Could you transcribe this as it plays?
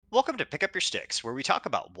Welcome to Pick Up Your Sticks, where we talk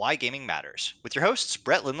about why gaming matters, with your hosts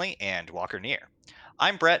Brett Lindley and Walker Neer.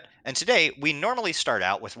 I'm Brett, and today we normally start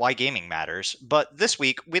out with why gaming matters, but this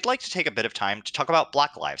week we'd like to take a bit of time to talk about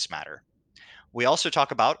Black Lives Matter. We also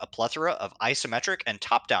talk about a plethora of isometric and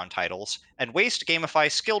top down titles and ways to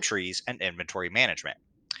gamify skill trees and inventory management.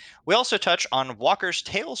 We also touch on Walker's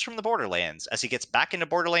Tales from the Borderlands as he gets back into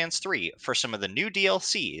Borderlands 3 for some of the new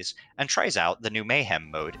DLCs and tries out the new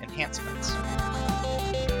Mayhem mode enhancements.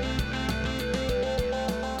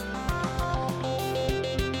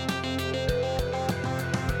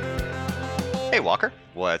 Hey, Walker.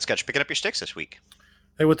 What's got you picking up your sticks this week?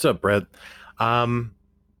 Hey, what's up, Brett? Um,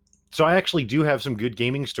 so I actually do have some good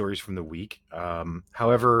gaming stories from the week.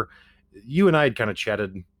 However, you and I had kind of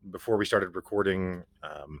chatted before we started recording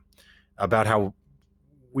about how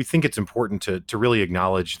we think it's important to really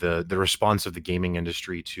acknowledge the response of the gaming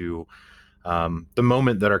industry to the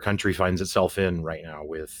moment that our country finds itself in right now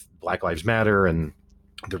with Black Lives Matter and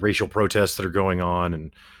the racial protests that are going on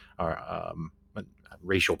and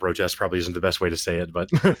racial protests probably isn't the best way to say it, but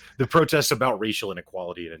the protests about racial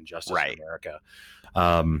inequality and injustice in Right. America.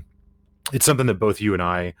 Um, it's something that both you and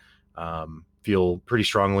I feel pretty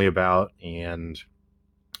strongly about, and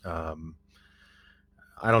um,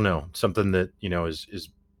 I don't know, something that is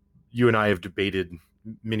you and I have debated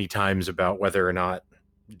many times about whether or not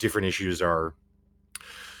different issues are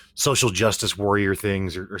social justice warrior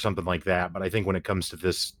things or something like that. But I think when it comes to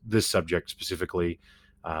this subject specifically,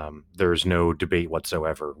 there's no debate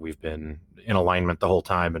whatsoever. We've been in alignment the whole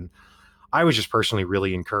time, and I was just personally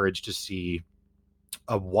really encouraged to see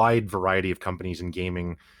a wide variety of companies in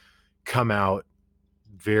gaming come out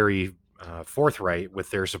very forthright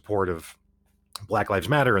with their support of Black Lives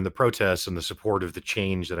Matter and the protests and the support of the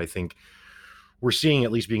change that I think we're seeing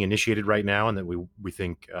at least being initiated right now, and that we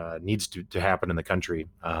think needs to happen in the country.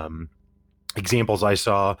 Examples I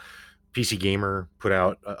saw: PC Gamer put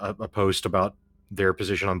out a post about their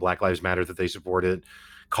position on Black Lives Matter, that they support it.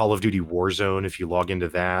 Call of Duty Warzone, if you log into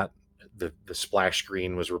that, the splash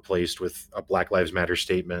screen was replaced with a Black Lives Matter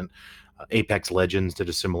statement. Apex Legends did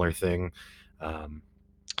a similar thing.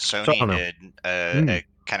 So I Sony don't know. did a Mm,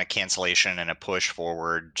 kind of cancellation and a push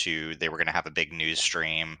forward to they were going to have a big news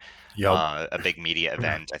stream, yep. a big media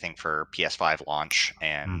event, I think for PS5 launch,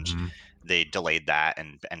 and Hmm. they delayed that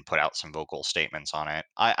and put out some vocal statements on it.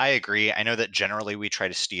 I agree. I know that generally we try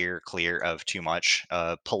to steer clear of too much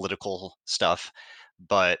political stuff,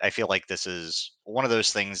 but I feel like this is one of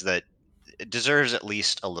those things that it deserves at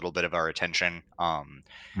least a little bit of our attention.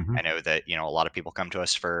 Hmm. I know that a lot of people come to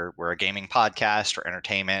us for we're a gaming podcast or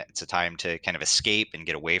entertainment. It's a time to kind of escape and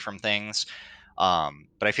get away from things.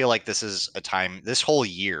 But I feel like this is a time. This whole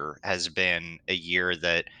year has been a year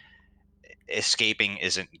that escaping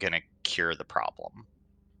isn't going to cure the problem.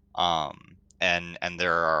 And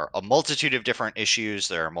there are a multitude of different issues.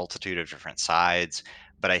 There are a multitude of different sides.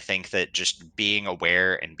 But I think that just being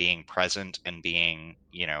aware and being present and being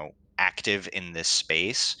active in this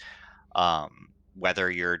space, whether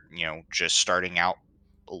you're just starting out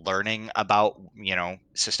learning about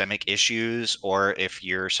systemic issues, or if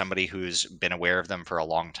you're somebody who's been aware of them for a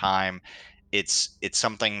long time, it's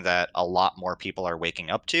something that a lot more people are waking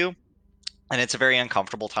up to, and it's a very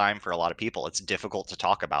uncomfortable time for a lot of people. It's difficult to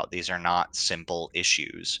talk about. These are not simple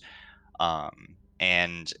issues,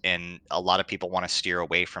 and a lot of people want to steer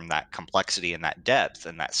away from that complexity and that depth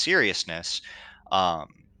and that seriousness. um,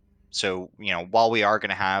 so while we are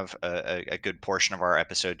going to have a good portion of our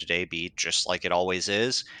episode today be just like it always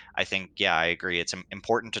is, I think, yeah, I agree, it's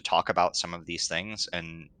important to talk about some of these things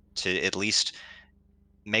and to at least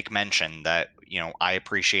make mention that I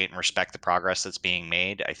appreciate and respect the progress that's being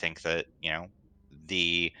made. I think that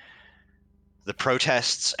the the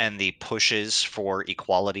protests and the pushes for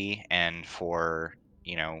equality and for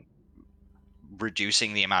you know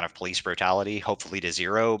reducing the amount of police brutality, hopefully to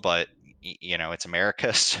zero, but it's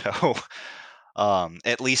America. So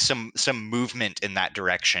at least some movement in that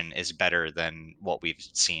direction is better than what we've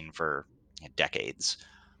seen for decades.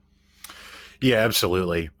 Yeah,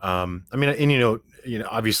 absolutely. I mean, and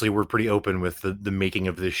obviously we're pretty open with the making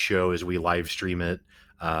of this show as we live stream it.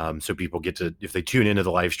 So people get to, if they tune into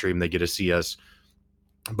the live stream, they get to see us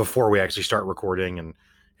before we actually start recording, and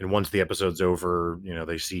once the episode's over,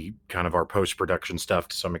 they see kind of our post production stuff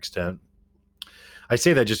to some extent. I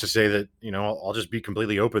say that just to say that I'll just be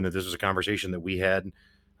completely open that this was a conversation that we had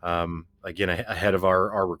again ahead of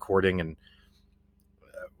our recording, and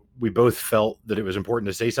we both felt that it was important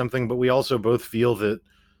to say something, but we also both feel that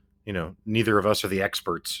neither of us are the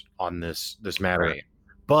experts on this matter, Right.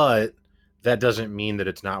 but that doesn't mean that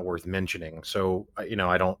it's not worth mentioning. So I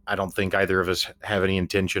don't think either of us have any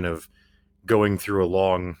intention of going through a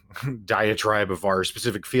long diatribe of our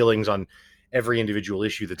specific feelings on every individual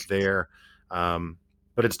issue that's there. Um,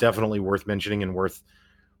 but it's definitely worth mentioning and worth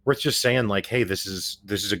just saying like, hey, this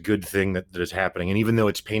is a good thing that is happening. And even though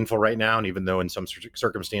it's painful right now, and even though in some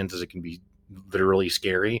circumstances it can be literally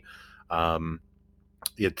scary, um,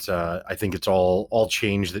 it's I think it's all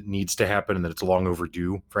change that needs to happen, and that it's long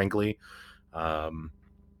overdue, frankly. Um,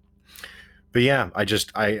 but yeah,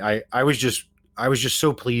 I was just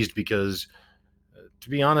so pleased because, to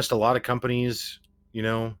be honest, a lot of companies, you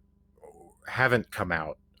know, haven't come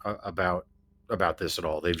out about this at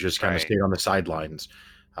all. They've just kind of Right. stayed on the sidelines.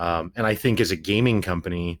 And I think as a gaming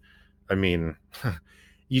company, I mean,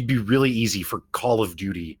 you'd be really easy for Call of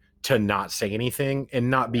Duty to not say anything and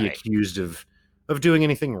not be Right. accused of doing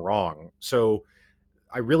anything wrong. So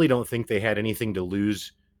I really don't think they had anything to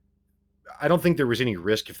lose. I don't think there was any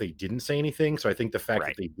risk if they didn't say anything. So I think the fact that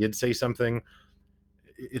Right. they did say something,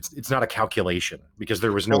 it's not a calculation because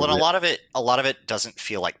there was no Well, and risk. a lot of it doesn't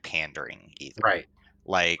feel like pandering either. Right.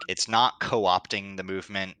 Like it's not co-opting the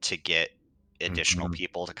movement to get additional Mhm.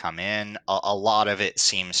 people to come in. A lot of it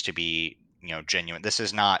seems to be, genuine. This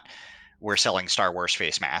is not we're selling Star Wars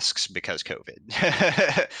face masks because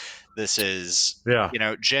COVID. This is, Yeah.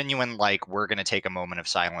 genuine, like we're going to take a moment of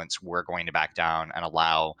silence. We're going to back down and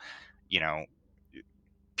allow, you know,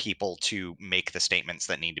 people to make the statements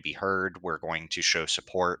that need to be heard. We're going to show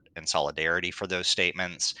support and solidarity for those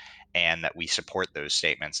statements and that we support those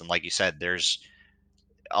statements. And like you said, there's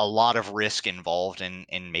a lot of risk involved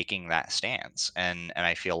in making that stance, and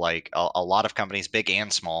I feel like a lot of companies, big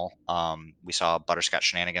and small. We saw Butterscotch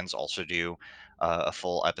Shenanigans also do a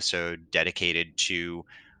full episode dedicated to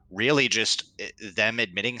really just them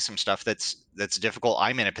admitting some stuff that's difficult.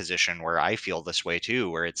 I'm in a position where I feel this way too,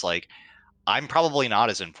 where it's like I'm probably not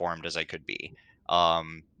as informed as I could be.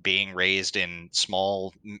 Being raised in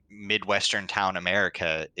small midwestern town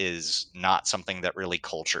America is not something that really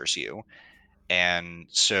cultures you, and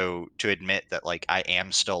so to admit that like I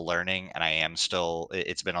am still learning and I am still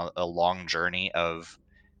it's been a long journey of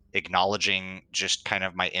acknowledging just kind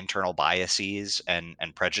of my internal biases and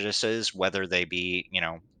prejudices, whether they be,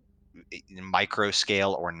 micro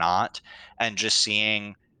scale or not, and just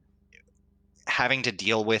seeing, having to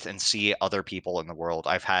deal with and see other people in the world.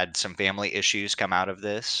 I've had some family issues come out of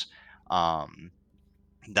this, um,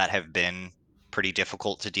 that have been pretty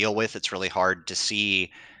difficult to deal with. It's really hard to see.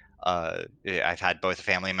 I've had both a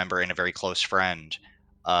family member and a very close friend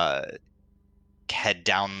uh, head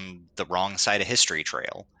down the wrong side of history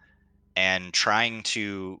trail, and trying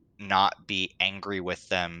to not be angry with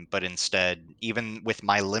them, but instead, even with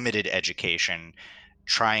my limited education,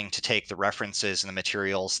 trying to take the references and the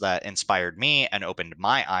materials that inspired me and opened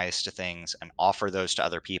my eyes to things and offer those to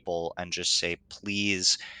other people and just say,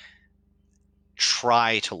 please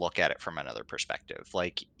try to look at it from another perspective.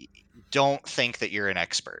 Like, don't think that you're an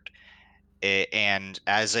expert. And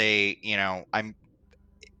as a, I'm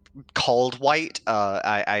called white.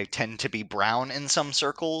 I tend to be brown in some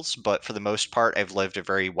circles, but for the most part, I've lived a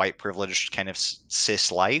very white privileged kind of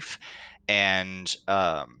cis life. And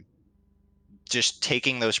just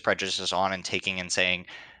taking those prejudices on and taking and saying,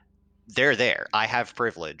 they're there. I have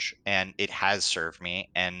privilege and it has served me.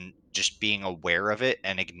 And just being aware of it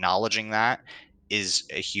and acknowledging that is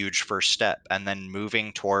a huge first step. And then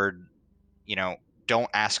moving toward, you know, don't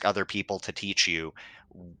ask other people to teach you.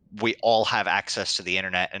 We all have access to the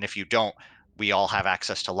internet. And if you don't, we all have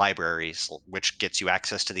access to libraries, which gets you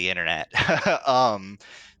access to the internet. um,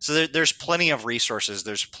 so there's plenty of resources,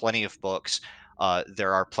 there's plenty of books.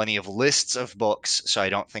 There are plenty of lists of books, so I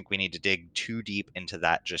don't think we need to dig too deep into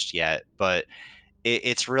that just yet. But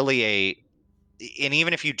it's really and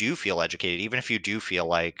even if you do feel educated, even if you do feel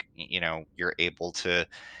like you're able to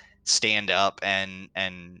stand up and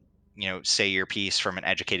say your piece from an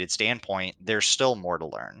educated standpoint, there's still more to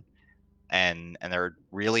learn, and there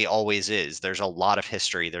really always is. There's a lot of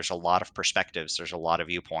history, there's a lot of perspectives, there's a lot of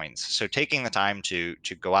viewpoints. So taking the time to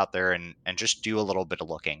go out there and just do a little bit of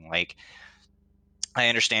looking. Like, I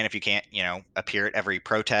understand if you can't appear at every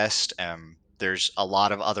protest. There's a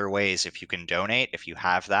lot of other ways. If you can donate, if you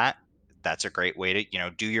have that, that's a great way to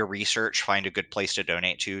do your research, find a good place to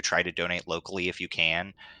donate to, try to donate locally if you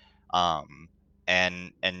can. um,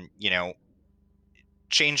 and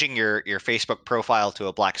changing your Facebook profile to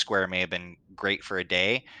a black square may have been great for a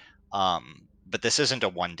day, but this isn't a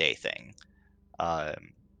one day thing.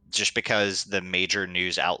 Um, just because the major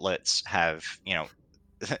news outlets have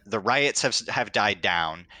the riots have died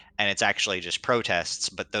down and it's actually just protests,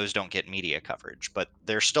 but those don't get media coverage, but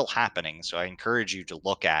they're still happening. So I encourage you to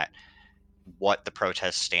look at what the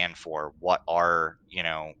protests stand for, what are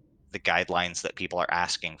the guidelines that people are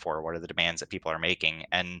asking for, what are the demands that people are making,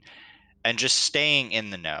 and just staying in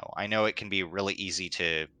the know. I know it can be really easy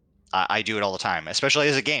to. I do it all the time, especially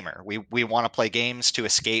as a gamer. We want to play games to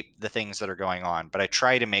escape the things that are going on, but I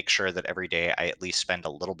try to make sure that every day I at least spend a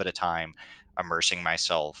little bit of time immersing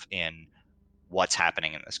myself in what's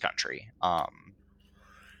happening in this country.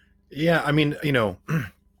 Yeah, I mean,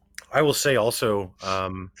 I will say also,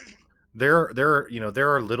 there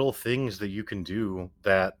are little things that you can do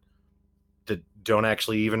that don't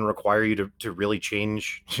actually even require you to really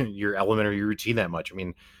change your element or your routine that much. I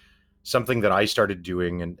mean, something that I started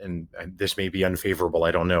doing, and this may be unfavorable, I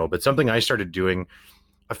don't know, but something I started doing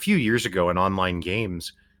a few years ago in online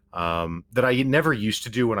games, that I never used to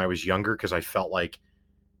do when I was younger because I felt like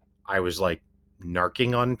I was like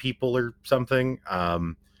narking on people or something.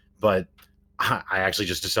 But I actually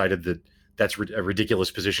just decided that that's a ridiculous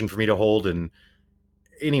position for me to hold. And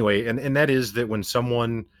anyway, and that is that when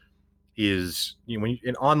someone is, when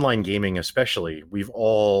in online gaming especially, we've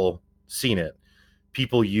all seen it.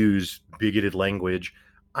 People use bigoted language.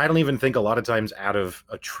 I don't even think a lot of times out of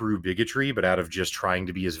a true bigotry, but out of just trying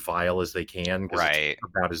to be as vile as they can because it's Right.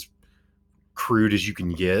 about as crude as you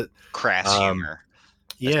can get. Crass Um, humor,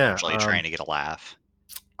 yeah, essentially trying to get a laugh.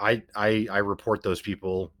 I report those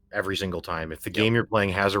people every single time. If the Yep. game you're playing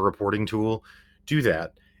has a reporting tool, do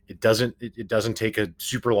that. It doesn't take a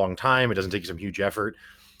super long time. It doesn't take some huge effort.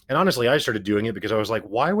 And honestly, I started doing it because I was like,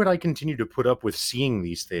 why would I continue to put up with seeing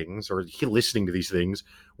these things or listening to these things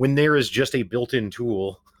when there is just a built-in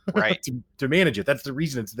tool Right. to manage it? That's the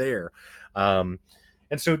reason it's there. Um,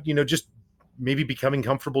 and so, just maybe becoming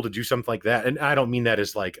comfortable to do something like that. And I don't mean that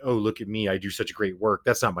as like, oh, look at me, I do such great work.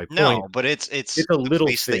 That's not my point. No, but it's It's a the little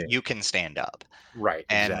place that thing. you can stand up, Right,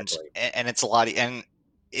 and exactly. and it's a lot, and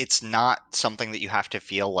it's not something that you have to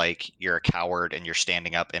feel like you're a coward and you're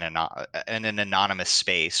standing up in an anonymous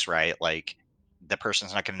space, right? Like the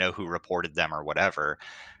person's not going to know who reported them or whatever.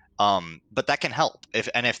 But that can help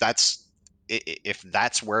if that's if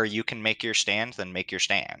that's where you can make your stand, then make your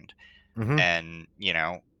stand. Hmm. And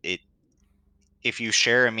if you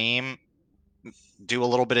share a meme, do a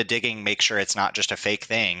little bit of digging, make sure it's not just a fake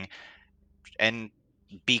thing, and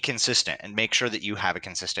be consistent and make sure that you have a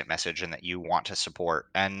consistent message and that you want to support.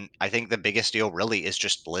 And I think the biggest deal really is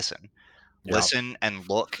just listen. Yeah. Listen and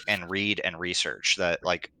look and read and research that,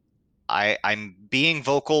 like, I'm being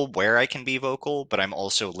vocal where I can be vocal, but I'm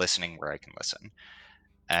also listening where I can listen.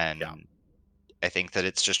 Yeah. And I think that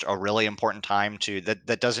it's just a really important time to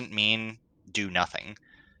that doesn't mean do nothing,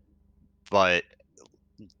 but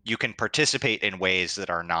you can participate in ways that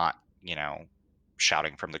are not,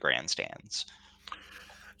 shouting from the grandstands.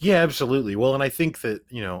 Yeah, absolutely. Well, and I think that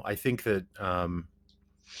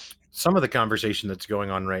some of the conversation that's going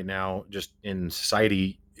on right now, just in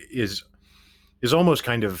society, is almost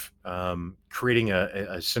kind of creating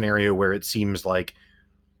a scenario where it seems like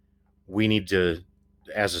we need to,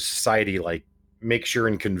 as a society, like make sure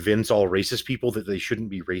and convince all racist people that they shouldn't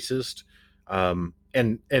be racist.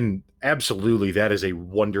 And absolutely, that is a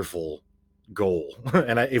wonderful goal.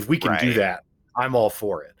 And if we can do Right. that, I'm all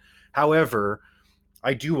for it. However,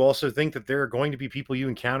 I do also think that there are going to be people you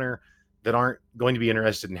encounter that aren't going to be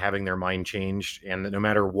interested in having their mind changed, and that no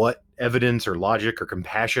matter what evidence or logic or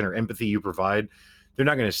compassion or empathy you provide, they're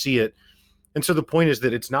not going to see it. And so the point is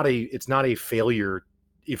that it's not a failure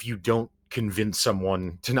if you don't convince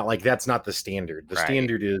someone to not, like, that's not the standard. The Right.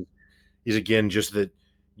 standard is again just that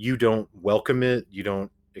you don't welcome it, you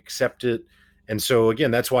don't accept it. And so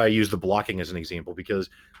again, that's why I use the blocking as an example, because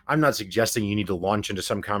I'm not suggesting you need to launch into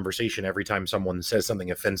some conversation every time someone says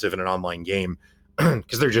something offensive in an online game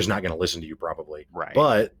because they're just not going to listen to you probably. Right.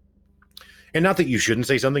 But and not that you shouldn't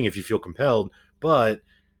say something if you feel compelled, but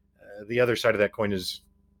the other side of that coin is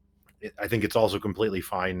I think it's also completely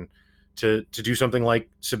fine to do something like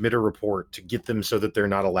submit a report to get them so that they're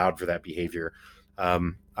not allowed for that behavior.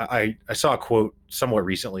 I saw a quote somewhat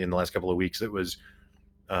recently in the last couple of weeks that was,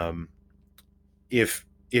 um, if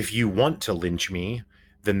you want to lynch me,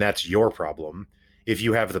 then that's your problem. If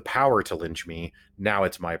you have the power to lynch me, now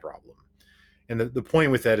it's my problem. And the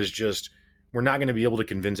point with that is just we're not going to be able to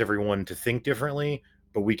convince everyone to think differently,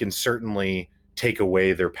 but we can certainly take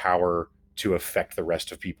away their power to affect the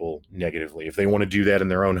rest of people negatively. If they want to do that in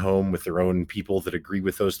their own home with their own people that agree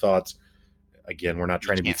with those thoughts, again, we're not You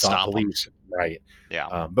trying to be can't thought stop them. police, right?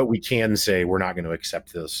 Yeah. But we can say we're not going to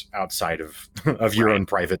accept this outside of of your Right. own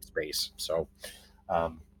private space. So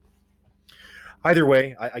um, either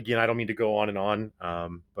way, again, I don't mean to go on and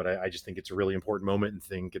on, but I just think it's a really important moment and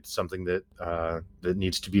think it's something that that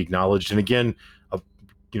needs to be acknowledged. And again, uh,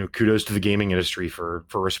 kudos to the gaming industry for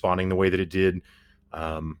responding the way that it did.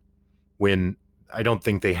 Um, when I don't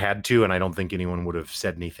think they had to, and I don't think anyone would have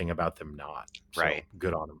said anything about them not. So Right.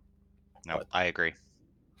 good on them. No, But I agree.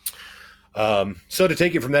 so to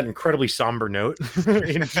take it from that incredibly somber note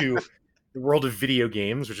into the world of video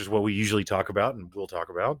games, which is what we usually talk about and we'll talk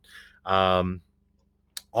about,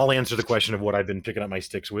 I'll answer the question of what I've been picking up my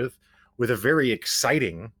sticks with a very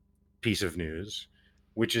exciting piece of news,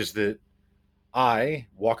 which is that I,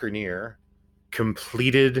 Walker Neer,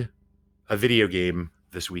 completed a video game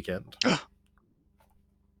this weekend.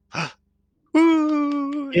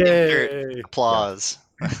 Woo! Insert Yay! applause.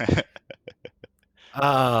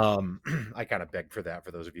 I kind of begged for that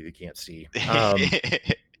for those of you that can't see.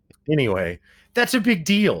 Anyway, that's a big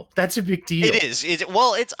deal. That's a big deal. It is.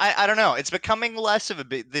 Well, it's I don't know. It's becoming less of a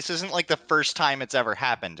big. This isn't like the first time it's ever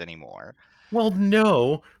happened anymore. Well,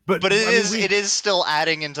 no, but But it I mean, is. It is still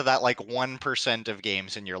adding into that like 1% of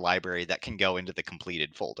games in your library that can go into the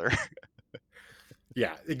completed folder.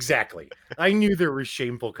 Yeah, exactly. I knew there were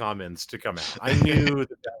shameful comments to come out. I knew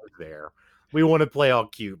that was there. We want to play all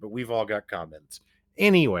cute, but we've all got comments.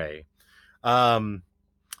 Anyway, to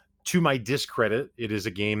my discredit, it is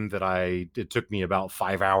a game that it took me about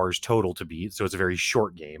 5 hours total to beat, so it's a very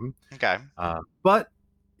short game. Okay. But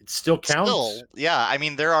it still counts. Still, yeah. I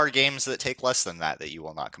mean, there are games that take less than that you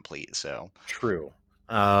will not complete. So true.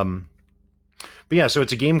 But yeah, so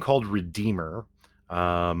it's a game called Redeemer.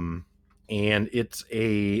 And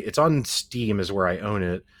it's on Steam is where I own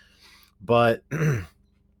it, but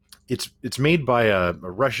it's made by a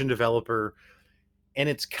Russian developer, and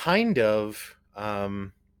it's kind of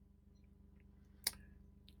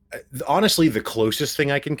honestly the closest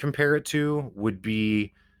thing I can compare it to would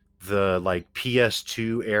be the like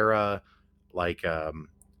PS2 era like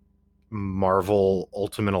Marvel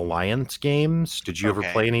Ultimate Alliance games. Did you ever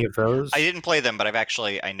play any of those? I didn't play them, but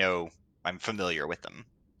I'm familiar with them.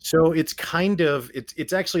 So it's kind of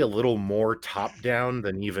it's actually a little more top down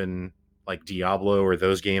than even like Diablo or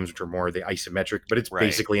those games, which are more the isometric, but it's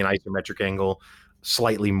basically an isometric angle,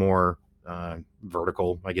 slightly more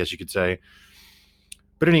vertical, I guess you could say.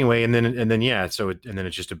 But anyway, and then yeah, and then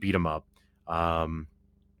it's just a beat 'em up.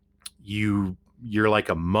 You're like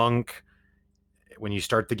a monk when you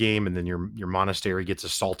start the game, and then your monastery gets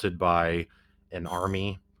assaulted by an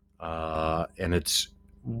army, and it's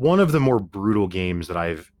one of the more brutal games that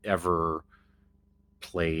I've ever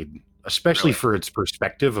played, especially for its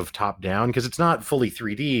perspective of top down, because it's not fully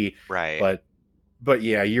 3D. Right. But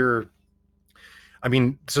yeah, I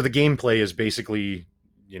mean, so the gameplay is basically,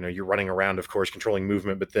 you're running around, of course, controlling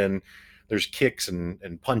movement, but then there's kicks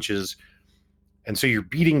and punches. And so you're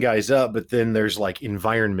beating guys up, but then there's like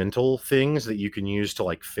environmental things that you can use to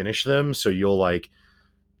like finish them. So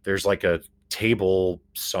there's like a table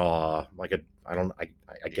saw, like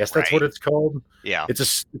I guess that's what it's called. Yeah.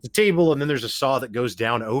 It's a table, and then there's a saw that goes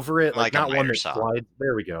down over it, like not one that slides.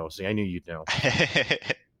 There we go. See, I knew you'd know.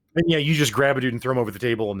 And yeah, you just grab a dude and throw him over the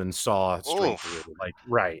table, and then saw straight through. Like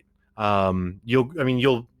right. You'll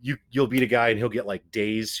beat a guy, and he'll get like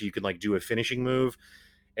dazed, so you can like do a finishing move,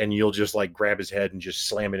 and you'll just like grab his head and just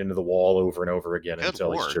slam it into the wall over and over again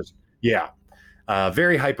until it's just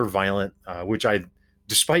very hyper violent. Which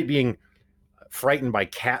despite being frightened by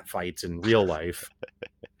cat fights in real life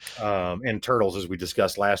and turtles, as we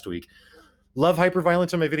discussed last week, love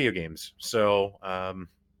hyperviolence in my video games. So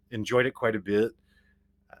enjoyed it quite a bit.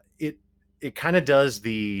 It kind of does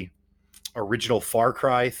the original Far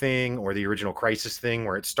Cry thing or the original Crysis thing,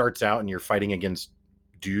 where it starts out and you're fighting against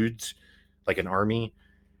dudes like an army,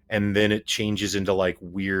 and then it changes into like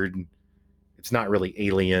weird. It's not really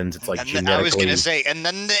aliens. It's like genetically. I was gonna say, and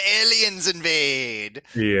then the aliens invade.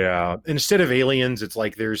 Yeah, instead of aliens, it's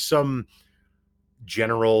like there's some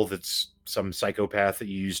general that's some psychopath that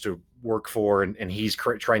you used to work for, and he's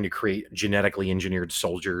trying to create genetically engineered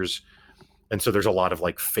soldiers, and so there's a lot of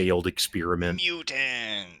like failed experiment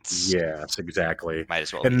mutants. Yes, exactly. Might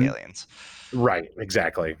as well be aliens. Right,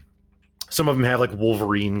 exactly. Some of them have like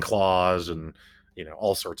Wolverine claws and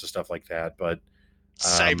all sorts of stuff like that, but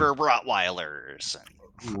cyber Rottweilers.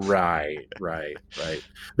 Right.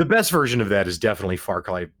 The best version of that is definitely Far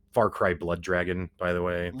Cry Blood Dragon, by the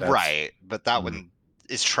way. Right, but that one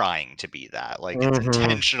is trying to be that. Like, it's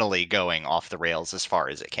intentionally going off the rails as far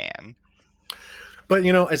as it can. But,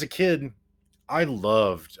 as a kid, I don't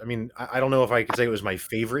know if I could say it was my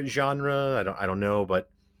favorite genre. I don't know, but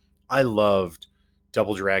I loved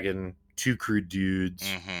Double Dragon, Two Crude Dudes,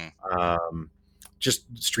 just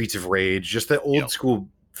Streets of Rage, just the old school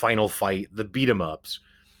Final Fight, the beat 'em ups.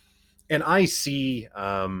 And I see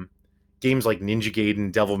games like Ninja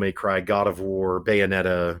Gaiden, Devil May Cry, God of War,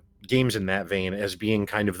 Bayonetta, games in that vein as being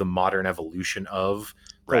kind of the modern evolution of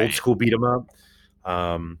old school beat 'em up.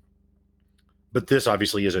 but this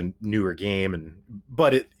obviously is a newer game, and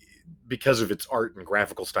but it because of its art and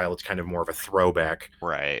graphical style, it's kind of more of a throwback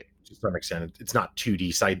Right. to some extent. It's not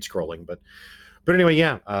 2D side scrolling, but anyway,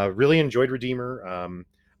 yeah, really enjoyed Redeemer.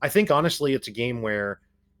 I think honestly, it's a game where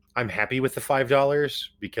I'm happy with the $5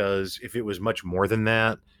 because if it was much more than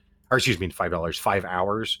that, or excuse me, $5, 5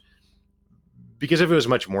 hours, because if it was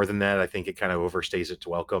much more than that, I think it kind of overstays its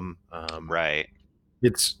welcome. Right.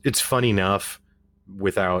 It's fun enough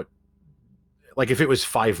without like if it was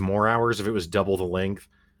 5 more hours, if it was double the length,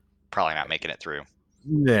 Probably not making it through.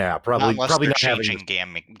 yeah, Not probably unless probably they're not having this.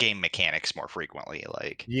 changing game mechanics more frequently.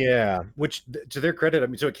 Like, Yeah, which to their credit, I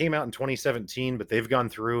mean, so it came out in 2017, but they've gone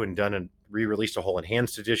through and done and re-released a whole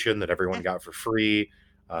enhanced edition that everyone hmm, got for free.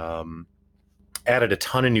 Um, Added a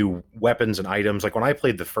ton of new weapons and items. Like when I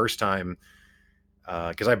played the first time,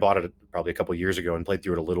 because I bought it probably a couple years ago and played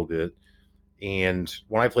through it a little bit. And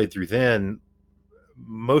when I played through then,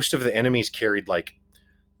 most of the enemies carried like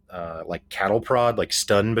cattle prod, like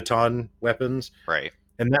stun baton weapons, right,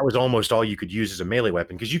 and that was almost all you could use as a melee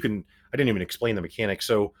weapon because you can. I didn't even explain the mechanics,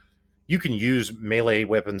 so you can use melee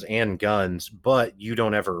weapons and guns, but you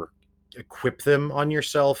don't ever equip them on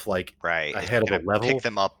yourself like right. It's ahead of a gonna pick level.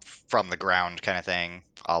 them up from the ground, kind of thing,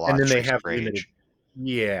 a la And then they Streets of have limited, Rage.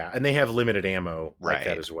 yeah, and they have limited ammo like that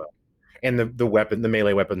Right. as well. And the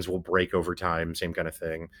melee weapons will break over time, same kind of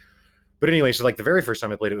thing. But anyway, so like the very first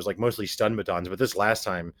time I played, it was like mostly stun batons. But this last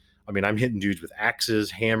time, I mean, I'm hitting dudes with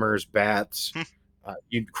axes, hammers, bats, Hmm.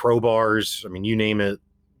 crowbars. I mean, you name it.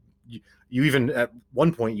 You even at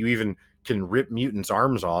one point you even can rip mutants'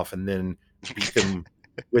 arms off and then beat them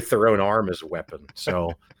with their own arm as a weapon.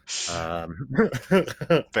 So Fair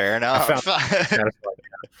I found enough. satisfying.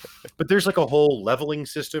 But there's like a whole leveling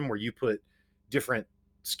system where you put different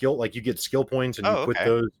skill, like you get skill points and you Oh, put okay.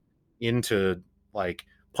 those into like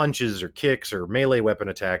punches or kicks or melee weapon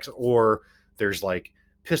attacks, or there's like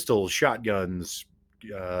pistols, shotguns,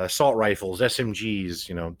 assault rifles,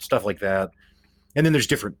 SMGs, stuff like that. And then there's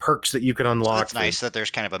different perks that you can So unlock that's for. nice that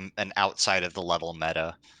there's kind of an outside of the level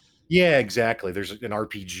meta. Yeah, exactly. There's an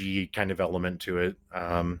RPG kind of element to it.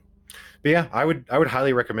 But yeah, I would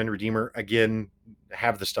highly recommend Redeemer. Again,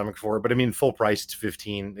 have the stomach for it. But I mean, full price, it's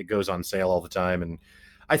 15. It goes on sale all the time, and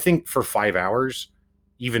I think for 5 hours,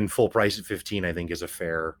 even full price at 15, I think is a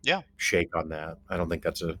fair Yeah. shake on that. I don't think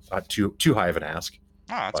that's a not too high of an ask.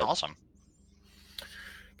 Oh, that's But awesome.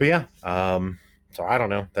 but yeah, so I don't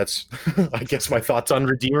know. That's I guess my thoughts on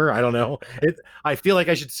Redeemer. I don't know. I feel like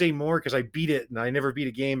I should say more because I beat it and I never beat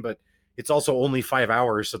a game, but it's also only 5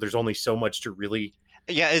 hours, so there's only so much to really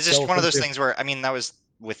Yeah, it's just delve one of those into. things where, I mean, that was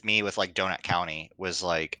with me with like Donut County, was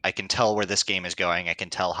like I can tell where this game is going. I can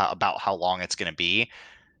tell how long it's going to be.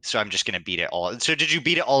 So I'm just going to beat it all. So did you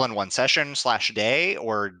beat it all in one session slash day,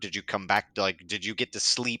 or did you come back to like did you get to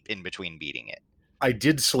sleep in between beating it? I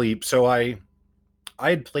did sleep, so I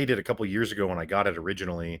had played it a couple years ago when I got it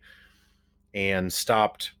originally and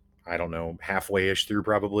stopped, I don't know, halfway ish through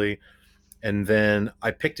probably. And then I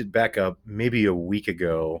picked it back up maybe a week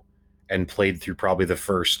ago and played through probably the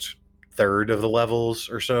first third of the levels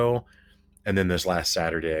or so. And then this last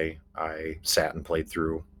Saturday, I sat and played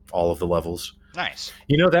through all of the levels. Nice.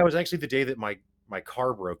 That was actually the day that my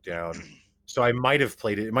car broke down. So I might have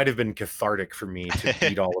played it. It might have been cathartic for me to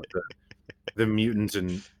beat all of the mutants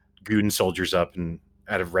and goon soldiers up and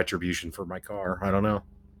out of retribution for my car. I don't know.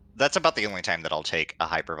 That's about the only time that I'll take a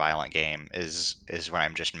hyper violent game is when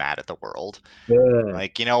I'm just mad at the world. Yeah.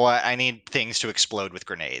 Like, you know what? I need things to explode with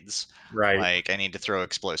grenades. Right. Like, I need to throw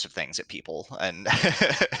explosive things at people. And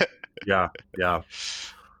Yeah. Yeah.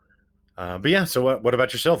 But yeah. So what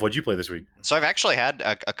about yourself? What'd you play this week? so I've actually had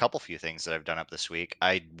a couple few things that I've done up this week.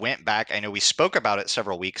 I went back. I know we spoke about it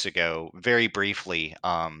several weeks ago, very briefly,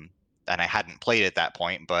 and I hadn't played at that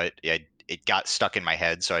point, but it got stuck in my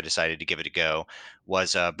head, so I decided to give it a go.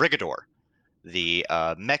 Was Brigador, the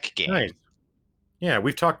mech Nice. game. Yeah,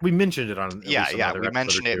 we mentioned it on at Yeah, least yeah, another we episode or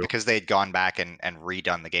mentioned it two. because they had gone back and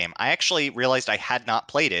redone the game. I actually realized I had not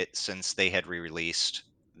played it since they had re-released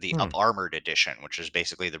the Up Hmm. Armored edition, which is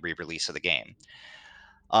basically the re-release of the game.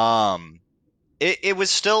 Um, it was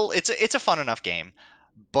still it's a fun enough game,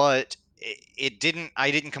 but it didn't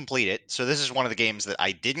I didn't complete it. So this is one of the games that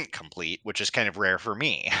I didn't complete, which is kind of rare for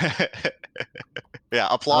me. Yeah,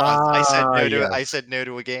 applause. Ah, I yes. said no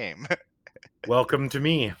to a game. Welcome to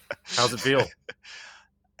me. How's it feel?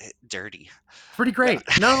 Dirty. Pretty great.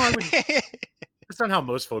 No, I would. No. That's not how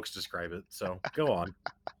most folks describe it. So go on.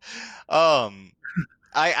 um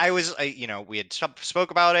we had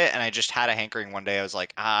spoke about it, and I just had a hankering one day. I was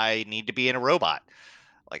like, I need to be in a robot.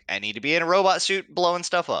 Like, I need to be in a robot suit blowing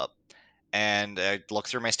stuff up. And I looked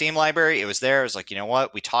through my Steam library. It was there. I was like, you know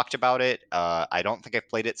what? We talked about it. I don't think I've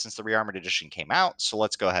played it since the Rearmored Edition came out, so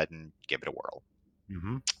let's go ahead and give it a whirl.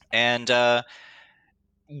 Mm-hmm. And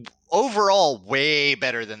overall, way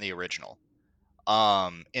better than the original.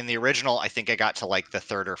 In the original, I think I got to like the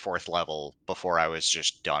third or fourth level before I was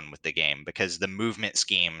just done with the game, because the movement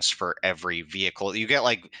schemes for every vehicle, you get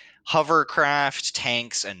like hovercraft,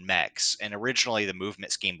 tanks, and mechs. And originally, the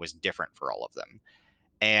movement scheme was different for all of them.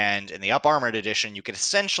 And in the Up Armored Edition, you could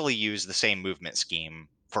essentially use the same movement scheme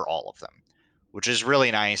for all of them, which is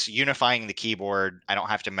really nice. Unifying the keyboard, I don't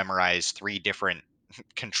have to memorize 3 different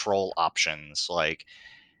control options. Like,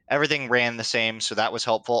 everything ran the same, so that was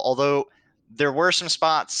helpful. Although there were some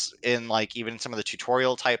spots in like even some of the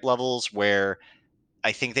tutorial type levels where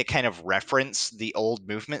I think they kind of reference the old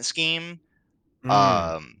movement scheme.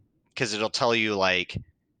 Mm. Because it'll tell you like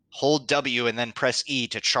hold W and then press E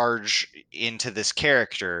to charge into this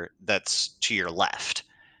character that's to your left.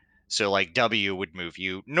 So like W would move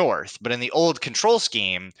you north, but in the old control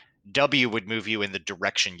scheme, W would move you in the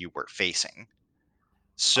direction you were facing.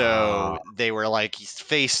 So Ah. they were like,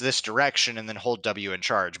 face this direction and then hold W and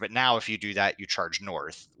charge. But now if you do that, you charge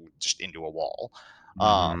north just into a wall.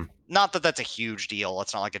 Mm-hmm. Not that that's a huge deal.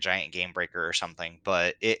 It's not like a giant game breaker or something,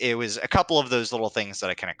 but it was a couple of those little things that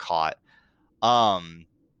I kind of caught. Um,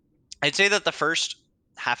 I'd say that the first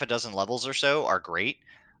half a dozen levels or so are great.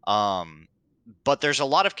 Um, but there's a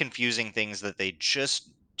lot of confusing things that they just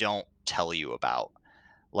don't tell you about.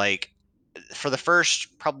 Like, for the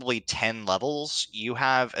first probably 10 levels, you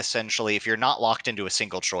have essentially, if you're not locked into a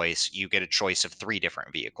single choice, you get a choice of 3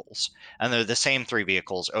 different vehicles. And they're the same 3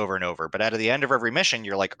 vehicles over and over. But at the end of every mission,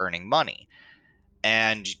 you're like earning money.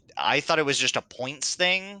 And I thought it was just a points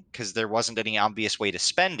thing because there wasn't any obvious way to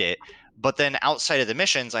spend it. But then outside of the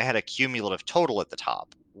missions, I had a cumulative total at the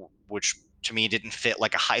top, which to me didn't fit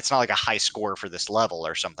like a high, it's not like a high score for this level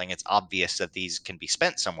or something. It's obvious that these can be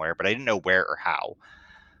spent somewhere, but I didn't know where or how.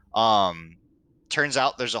 Um, Turns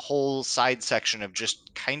out there's a whole side section of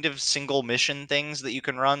just kind of single mission things that you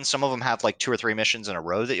can run. Some of them have like 2 or 3 missions in a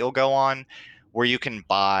row that you'll go on where you can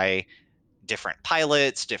buy different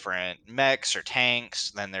pilots, different mechs or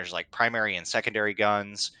tanks. Then there's like primary and secondary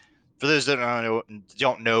guns. For those that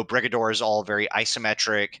don't know, Brigador is all very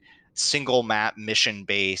isometric, single map mission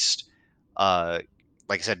based. Uh,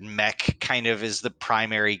 like I said, mech kind of is the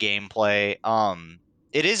primary gameplay.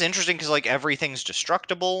 It is interesting because like everything's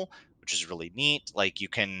destructible, which is really neat. Like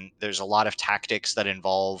there's a lot of tactics that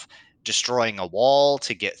involve destroying a wall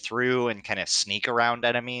to get through and kind of sneak around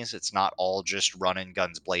enemies. It's not all just running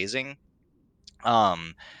guns blazing.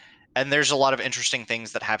 Um, and there's a lot of interesting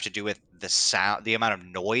things that have to do with the sound, the amount of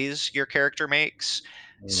noise your character makes.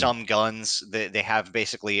 Mm. Some guns, they have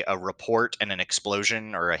basically a report and an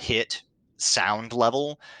explosion or a hit sound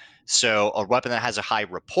level. So a weapon that has a high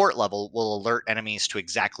report level will alert enemies to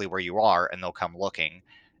exactly where you are and they'll come looking.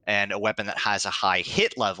 And a weapon that has a high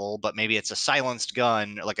hit level, but maybe it's a silenced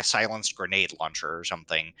gun, like a silenced grenade launcher or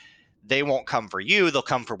something, they won't come for you, they'll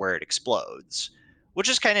come for where it explodes, which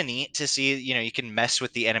is kind of neat to see. You can mess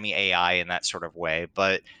with the enemy AI in that sort of way,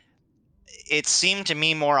 but it seemed to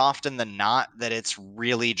me more often than not that it's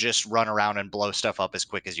really just run around and blow stuff up as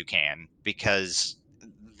quick as you can, because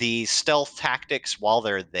the stealth tactics while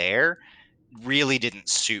they're there really didn't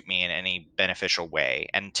suit me in any beneficial way.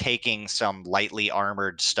 And taking some lightly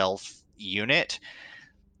armored stealth unit,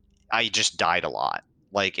 I just died a lot.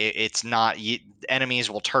 Like it's not enemies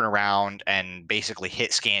will turn around and basically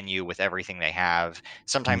hit scan you with everything they have.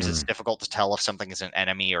 Sometimes it's Mm. difficult to tell if something is an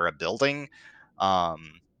enemy or a building.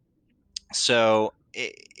 Um, so,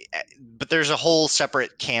 but there's a whole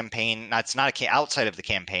separate campaign. That's not outside of the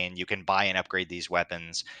campaign. You can buy and upgrade these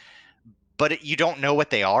weapons, but you don't know what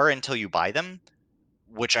they are until you buy them,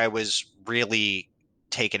 which I was really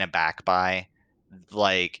taken aback by.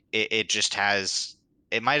 Like it just has,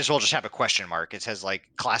 it might as well just have a question mark. It says like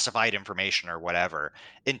classified information or whatever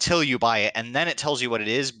until you buy it, and then it tells you what it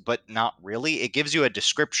is, but not really. It gives you a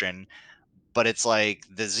description, but it's like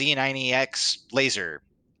the Z90X laser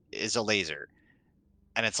is a laser.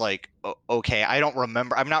 And it's like, okay, I don't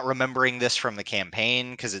remember. I'm not remembering this from the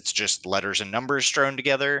campaign because it's just letters and numbers strewn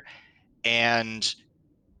together. And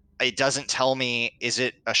it doesn't tell me, is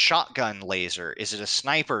it a shotgun laser? Is it a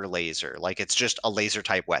sniper laser? Like it's just a laser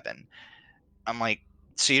type weapon. I'm like,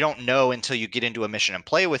 so you don't know until you get into a mission and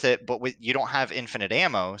play with it, but you don't have infinite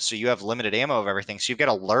ammo, so you have limited ammo of everything. So you've got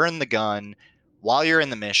to learn the gun while you're in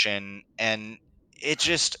the mission, and it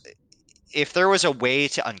just, if there was a way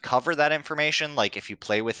to uncover that information, like if you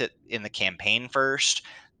play with it in the campaign first,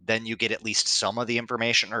 then you get at least some of the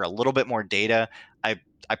information or a little bit more data. I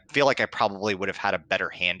I feel like I probably would have had a better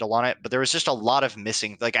handle on it, but there was just a lot of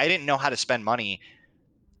missing. Like I didn't know how to spend money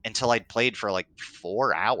until I'd played for like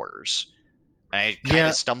 4 hours, and I kind Yeah,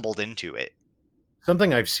 of stumbled into it.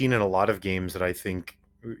 something I've seen in a lot of games that I think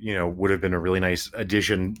would have been a really nice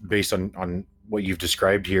addition based on what you've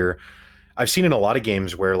described here. I've seen in a lot of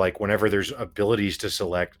games where like whenever there's abilities to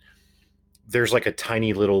select, there's like a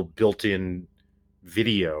tiny little built-in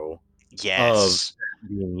video of Yes.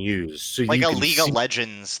 being used, so Like you a can League of see.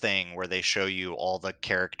 Legends thing where they show you all the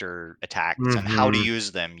character attacks and how to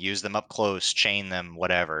Mhm. use them up close, chain them,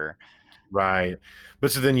 whatever. Right.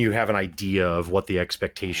 But so then you have an idea of what the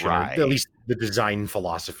expectation or at Right. least the design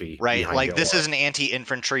philosophy Right. behind Like it this was. is an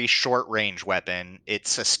anti-infantry short range weapon.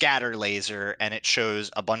 It's a scatter laser and it shows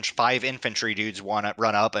a bunch 5 infantry dudes want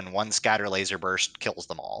run up and one scatter laser burst kills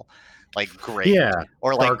them all. Like great. Yeah.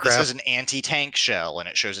 Or like this StarCraft. is an anti-tank shell and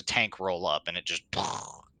it shows a tank roll up and it just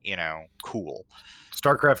cool.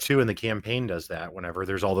 StarCraft 2 in the campaign does that whenever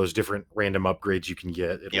there's all those different random upgrades you can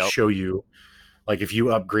get. It'll Yep. show you like if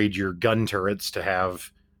you upgrade your gun turrets to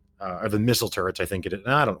have or the missile turrets, I think it is.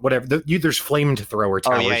 I don't whatever. There's flamethrower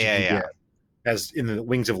Oh yeah, towers you yeah, can get yeah. as in the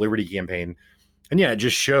Wings of Liberty campaign. And yeah, it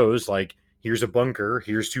just shows like here's a bunker,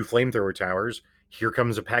 here's 2 flamethrower towers, here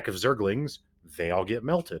comes a pack of Zerglings, they all get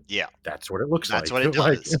melted. Yeah. That's what it looks That's like. what it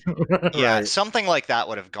Like does. Yeah, right. something like that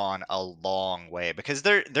would have gone a long way because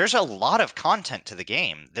there's a lot of content to the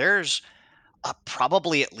game. There's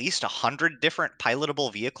probably at least 100 different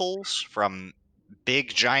pilotable vehicles, from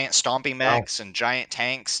big giant stompy Wow. mechs and giant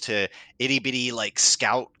tanks to itty bitty like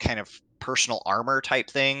scout kind of personal armor type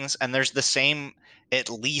things. And there's the same at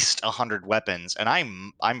least 100 weapons, and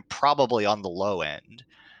I'm probably on the low end.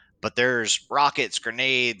 But there's rockets,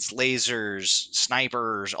 grenades, lasers,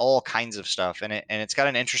 snipers, all kinds of stuff in it. And it's got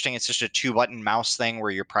an interesting, it's just a 2 button mouse thing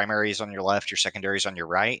where your primary is on your left, your secondary is on your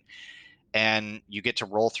right, and you get to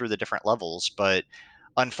roll through the different levels. But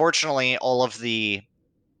unfortunately, all of the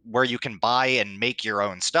where you can buy and make your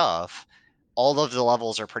own stuff, all of the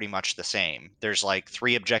levels are pretty much the same. There's like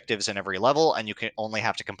 3 objectives in every level, and you can only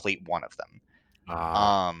have to complete one of them.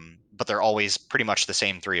 Ah. But they're always pretty much the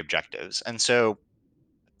same 3 objectives. And so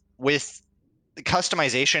with the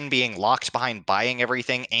customization being locked behind buying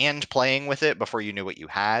everything and playing with it before you knew what you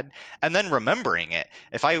had, and then remembering it.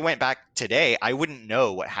 If I went back today, I wouldn't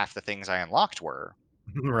know what half the things I unlocked were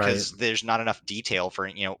Right. because there's not enough detail for,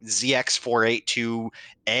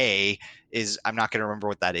 ZX482A is, I'm not going to remember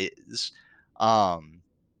what that is. Um,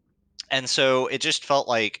 and so it just felt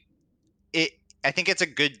like it I think it's a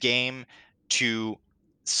good game to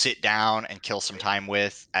sit down and kill some time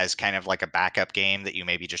with as kind of like a backup game that you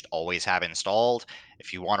maybe just always have installed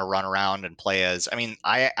if you want to run around and play as. I mean,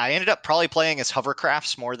 I ended up probably playing as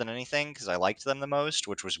hovercrafts more than anything because I liked them the most,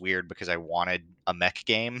 which was weird because I wanted a mech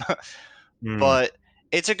game. Mm. But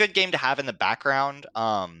it's a good game to have in the background.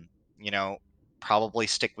 You know, probably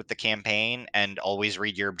stick with the campaign and always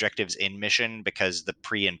read your objectives in mission because the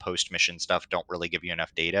pre and post mission stuff don't really give you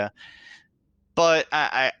enough data. But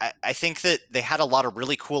I think that they had a lot of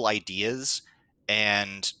really cool ideas,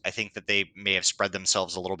 and I think that they may have spread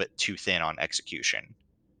themselves a little bit too thin on execution.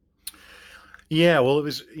 Yeah, well, it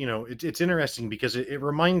was, it's interesting because it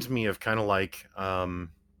reminds me of kind of like, I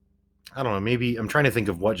don't know, maybe I'm trying to think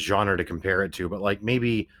of what genre to compare it to, but like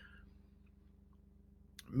maybe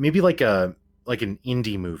like an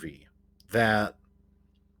indie movie that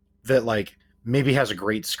like maybe has a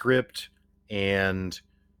great script and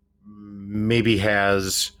maybe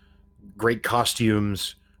has great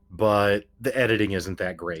costumes, but the editing isn't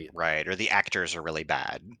that great. Right, or the actors are really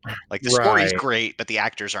bad. Like the story's Right. great, but the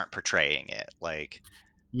actors aren't portraying it. Like,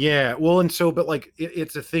 Yeah. Well, and so, but like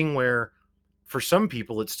it's a thing where for some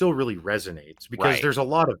people it still really resonates because right. there's a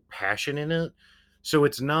lot of passion in it. So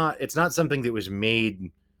it's not something that was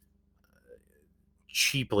made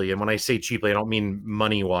cheaply. And when I say cheaply, I don't mean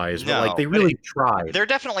money wise, but like No, they but really tried. there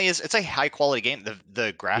definitely is. It's a high quality game. The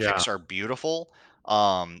Yeah. graphics are beautiful.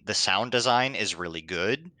 The sound design is really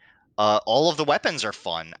good. All of the weapons are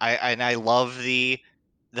fun. I love the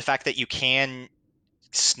fact that you can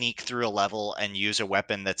sneak through a level and use a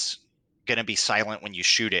weapon that's going to be silent when you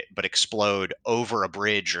shoot it, but explode over a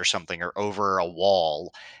bridge or something or over a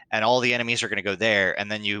wall. And all the enemies are going to go there.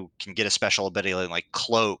 And then you can get a special ability like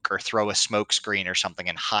cloak or throw a smoke screen or something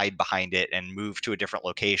and hide behind it and move to a different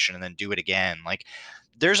location and then do it again. Like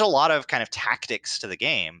there's a lot of kind of tactics to the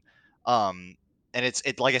game. Um, and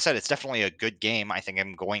like I said, it's definitely a good game. I think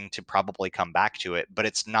I'm going to probably come back to it, but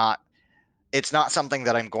it's not something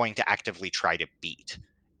that I'm going to actively try to beat.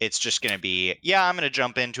 It's just going to be, yeah, I'm going to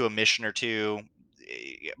jump into a mission or two.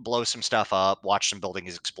 blow some stuff up, watch some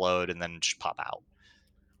buildings explode, and then just pop out.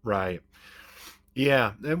 Right.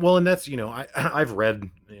 Yeah. Well, and that's, I've read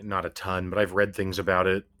not a ton, but I've read things about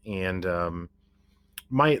it, and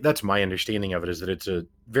that's my understanding of it, is that it's a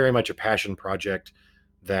very much a passion project,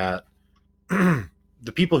 that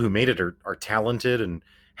the people who made it are talented and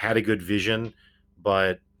had a good vision,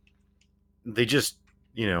 but they just,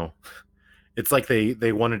 you know, it's like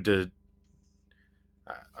they wanted to.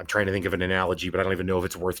 I'm trying to think of an analogy, but I don't even know if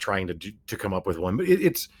it's worth trying to come up with one. But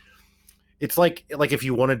it's like if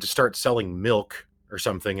you wanted to start selling milk or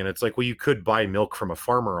something, and it's like, well, you could buy milk from a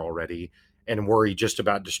farmer already and worry just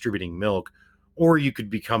about distributing milk, or you could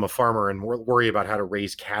become a farmer and worry about how to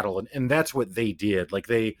raise cattle, and that's what they did. Like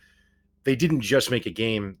they didn't just make a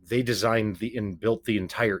game; they designed and built the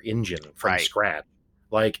entire engine from Right. scratch.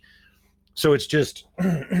 Like, so it's just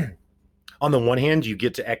on the one hand, you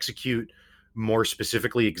get to execute more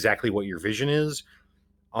specifically exactly what your vision is.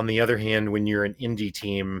 On the other hand, when you're an indie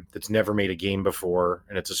team that's never made a game before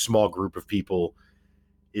and it's a small group of people,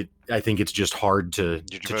 I think it's just hard to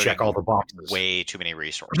You're check all devoting the boxes. way too many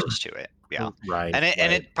resources to it. Yeah. Right, And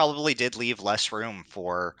right. it probably did leave less room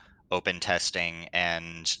for open testing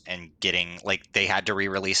and getting, like, they had to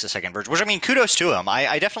re-release the second version, which, I mean, kudos to them.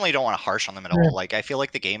 I definitely don't want to harsh on them at Yeah. all. Like, I feel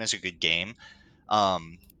like the game is a good game.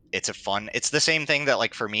 Um, it's the same thing that,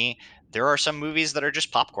 like, for me, there are some movies that are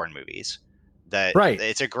just popcorn movies. That Right.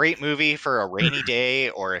 it's a great movie for a rainy day,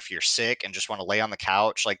 or if you're sick and just want to lay on the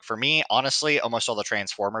couch. Like, for me, honestly, almost all the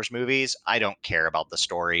Transformers movies, I don't care about the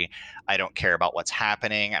story. I don't care about what's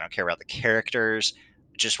happening. I don't care about the characters.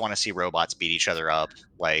 Just want to see robots beat each other up.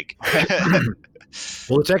 Like,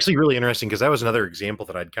 Well, it's actually really interesting because that was another example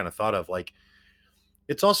that I'd kind of thought of. Like,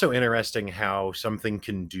 it's also interesting how something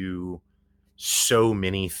can do so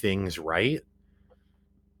many things right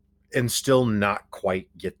and still not quite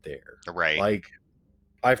get there. right. Like,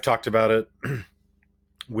 I've talked about it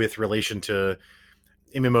with relation to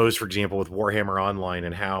MMOs, for example, with Warhammer Online,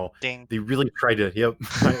 and how Ding. they really tried to. Yep,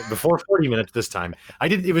 before 40 minutes this time. I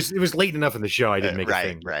didn't. It was late enough in the show. I didn't make a Right,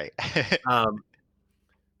 thing. right. Um,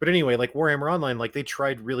 but anyway, like Warhammer Online, like they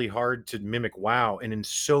tried really hard to mimic WoW, and in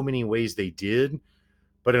so many ways they did,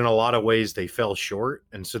 but in a lot of ways they fell short.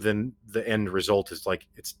 And so then the end result is like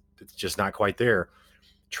it's just not quite there.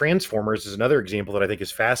 Transformers is another example that I think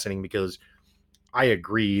is fascinating because I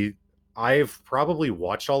agree. I've probably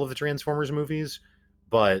watched all of the Transformers movies,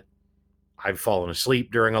 but I've fallen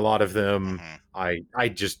asleep during a lot of them. Mhm.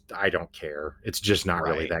 I don't care. It's just not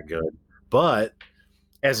really Right, that good. But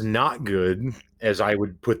as not good as I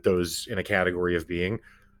would put those in a category of being,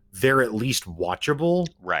 they're at least watchable,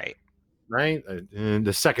 right. right? And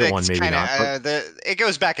the second one It's maybe kind not, but of it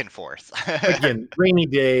goes back and forth. again, rainy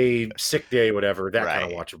day, sick day, whatever, that kind of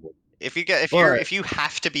Right. watchable. But If you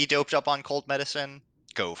have to be doped up on cold medicine,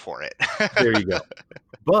 go for it. there you go.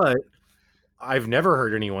 But I've never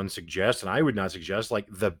heard anyone suggest, and I would not suggest, like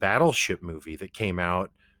the Battleship movie that came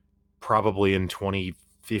out probably in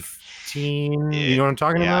 2015. You know what I'm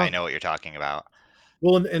talking Yeah, I about? know what you're talking about.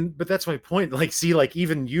 Well, and but that's my point. Like, see, like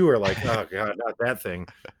even you are like, oh god, not that thing.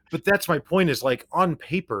 But that's my point. Is like on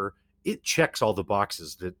paper, it checks all the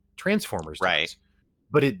boxes that Transformers Right. does,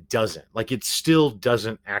 but it doesn't. Like, it still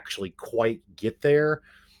doesn't actually quite get there.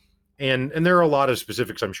 And there are a lot of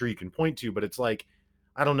specifics I'm sure you can point to, but it's like,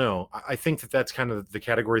 I don't know. I think that that's kind of the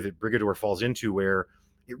category that Brigador falls into, where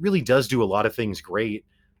it really does do a lot of things great,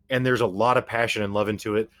 and there's a lot of passion and love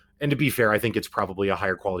into it. And to be fair, I think it's probably a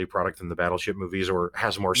higher quality product than the Battleship movies, or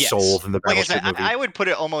has more soul Yes. than the Like I said, Battleship movie. I would put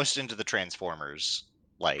it almost into the Transformers.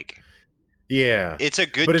 Like, Yeah, it's a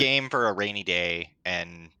but good game for a rainy day,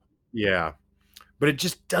 and yeah, but it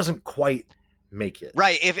just doesn't quite make it.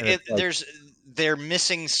 right, if And it's like, they're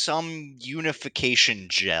missing some unification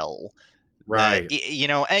gel that, right,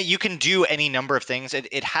 you can do any number of things.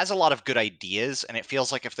 It has a lot of good ideas, and it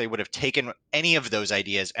feels like if they would have taken any of those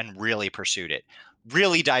ideas and really pursued it,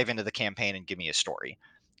 really dive into the campaign and give me a story,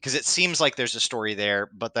 because it seems like there's a story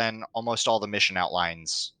there, but then almost all the mission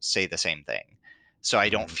outlines say the same thing. So I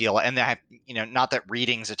don't mm, feel, and that, not that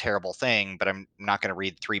reading's a terrible thing, but I'm not going to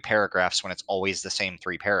read three paragraphs when it's always the same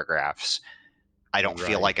three paragraphs. I don't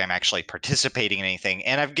feel right. like I'm actually participating in anything.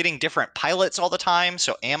 And I'm getting different pilots all the time.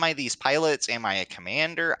 So am I these pilots? Am I a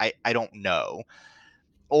commander? I don't know.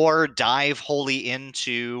 Or dive wholly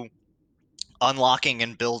into unlocking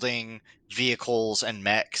and building vehicles and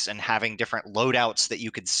mechs and having different loadouts that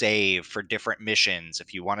you could save for different missions.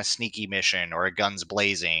 If you want a sneaky mission or a guns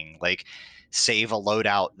blazing, like, save a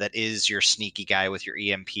loadout that is your sneaky guy with your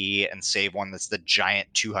EMP, and save one that's the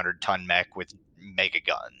giant 200-ton mech with mega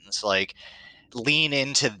guns. Like, lean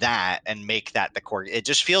into that and make that the core. It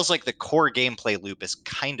just feels like the core gameplay loop is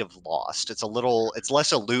kind of lost. It's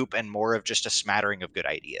less a loop and more of just a smattering of good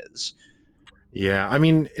ideas. Yeah, I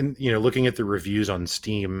mean, looking at the reviews on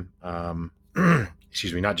Steam,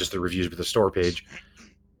 excuse me, not just the reviews, but the store page.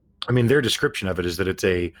 I mean, their description of it is that it's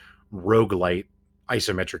a roguelite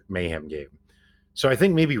isometric mayhem game. So I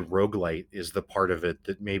think maybe roguelite is the part of it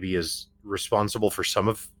that maybe is responsible for some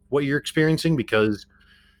of what you're experiencing, because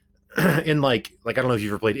in like I don't know if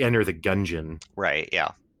you've ever played Enter the Gungeon, Right,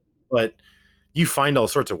 yeah. but you find all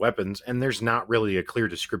sorts of weapons and there's not really a clear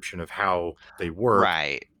description of how they work.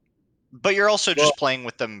 Right. But you're also Well, just playing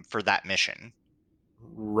with them for that mission.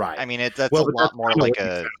 right. I mean, that's Well, a but lot that's more kind of like what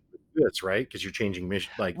you a found with this, right? Because you're changing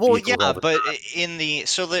mission, like well, vehicles yeah, all the but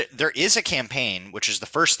time. there is a campaign, which is the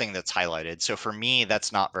first thing that's highlighted. So for me,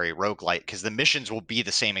 that's not very roguelite because the missions will be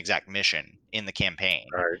the same exact mission in the campaign.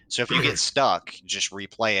 So if you get Right. stuck, just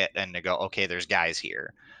replay it and to go, okay, there's guys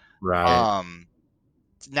here. Right. Um,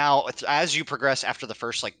 Now as you progress after the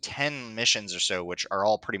first like 10 missions or so, which are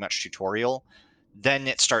all pretty much tutorial, then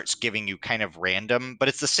it starts giving you kind of random, but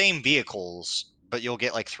it's the same vehicles, but you'll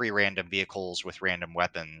get like 3 random vehicles with random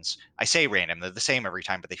weapons. I say random, they're the same every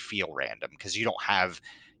time, but they feel random because you're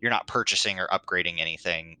not purchasing or upgrading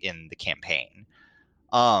anything in the campaign.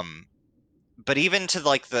 um but even to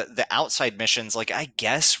like the outside missions, like I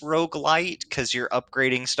guess roguelite because you're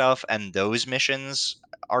upgrading stuff and those missions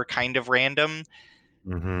are kind of random,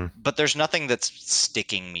 Mm-hmm. but there's nothing that's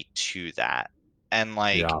sticking me to that. And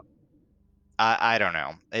like Yeah. I don't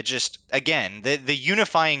know. It just again the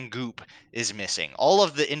unifying goop is missing. All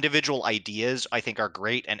of the individual ideas I think are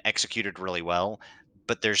great and executed really well,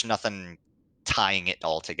 but there's nothing tying it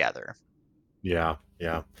all together. Yeah.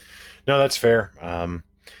 Yeah. No, that's fair.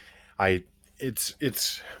 I it's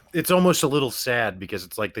it's almost a little sad because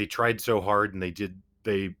it's like they tried so hard and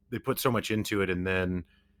they put so much into it, and then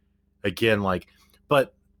again, like,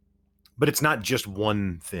 but it's not just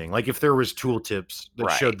one thing. Like if there was tooltips that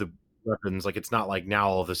Right. showed the weapons, like it's not like now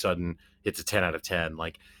all of a sudden it's a 10 out of 10.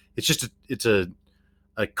 Like it's just it's a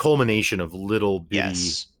culmination of little bitty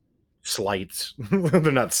Yes. slights.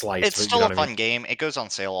 They're not slights, It's but you still know a what I mean? fun game. It goes on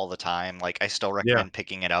sale all the time. Like I still Yeah. recommend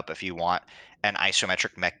picking it up if you want an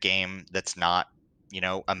isometric mech game that's not,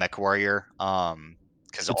 a mech warrior.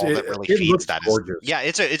 Because It's all that really it feeds looks that is, gorgeous. yeah,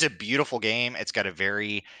 it's a beautiful game. It's got a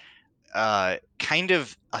very kind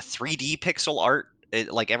of a 3D pixel art.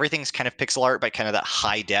 Like everything's kind of pixel art, but kind of that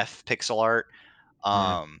high def pixel art.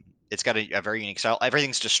 Mm. It's got a very unique style.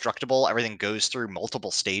 Everything's destructible. Everything goes through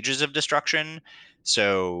multiple stages of destruction.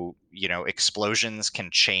 So, explosions can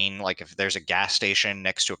chain. Like if there's a gas station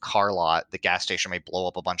next to a car lot, the gas station may blow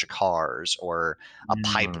up a bunch of cars or a Mm.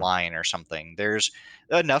 pipeline or something. There's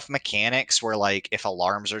enough mechanics where like if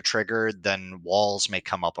alarms are triggered, then walls may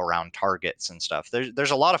come up around targets and stuff.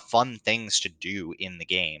 There's a lot of fun things to do in the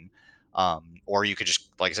game. Or you could just,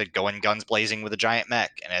 like I said, go in guns blazing with a giant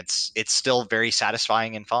mech, and it's still very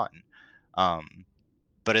satisfying and fun. Um,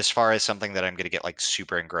 but as far as something that I'm going to get like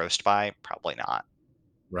super engrossed by, probably not.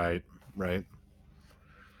 Right. Right.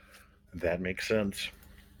 That makes sense.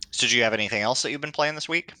 So, did you have anything else that you've been playing this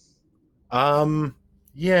week? Um,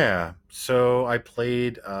 yeah. So I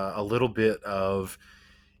played a little bit of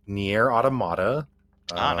Nier Automata,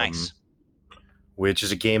 Ah, um, nice. which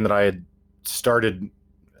is a game that I had started,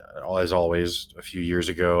 as always, a few years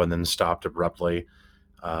ago and then stopped abruptly.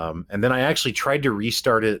 And then I actually tried to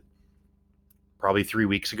restart it probably 3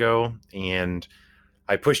 weeks ago, and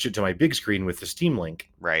I pushed it to my big screen with the Steam Link.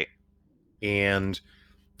 Right. And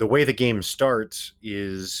the way the game starts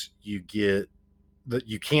is you get that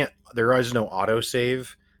you can't, there is no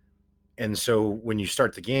autosave, and so when you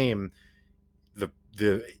start the game,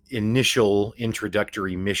 the initial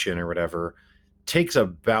introductory mission or whatever takes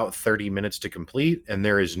about 30 minutes to complete, and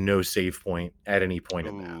there is no save point at any point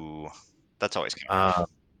in that. Ooh, that's always kind of uh, rough.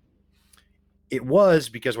 it was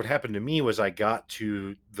because what happened to me was I got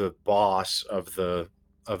to the boss of the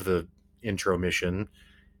intro mission,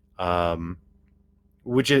 um,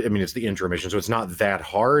 which is, I mean, it's the intro mission, so it's not that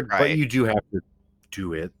hard, but Right. you do have to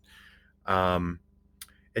do it. um,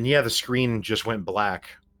 and yeah, the screen just went black,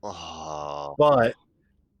 Oh, but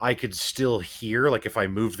I could still hear, like if I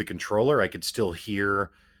moved the controller, I could still hear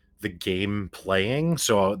the game playing.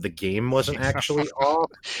 So the game wasn't actually off.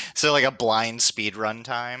 so like a blind speed run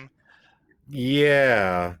time.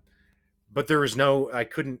 Yeah. But there was no, I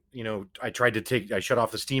couldn't, I shut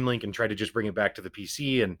off the Steam Link and tried to just bring it back to the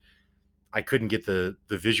PC, and I couldn't get the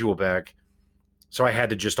visual back. So I had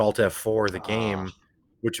to just Alt F4 the Oh, game,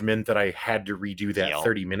 which meant that I had to redo that yep.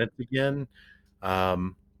 30 minutes again.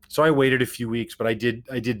 So I waited a few weeks, but I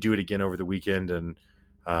did do it again over the weekend, and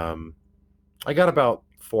um, I got about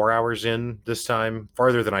 4 hours in this time,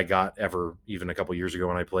 farther than I got ever, even a couple years ago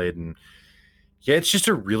when I played. And yeah, it's just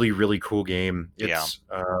a really, really cool game. Yeah.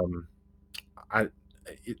 I,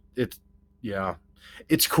 it's yeah,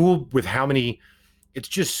 it's cool with how many. It's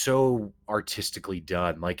just so artistically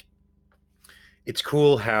done. Like it's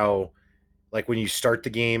cool how like when you start the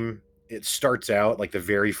game, it starts out like the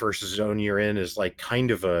very first zone you're in is like kind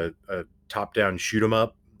of a top down shoot 'em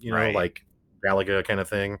up, Right. like Galaga kind of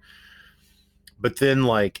thing. But then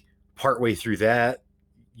like partway through that,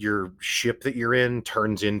 your ship that you're in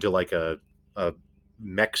turns into like a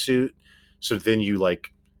mech suit. So then you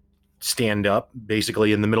like stand up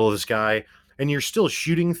basically in the middle of the sky and you're still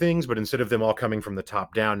shooting things, but instead of them all coming from the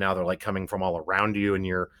top down, now they're like coming from all around you and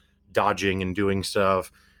you're dodging and doing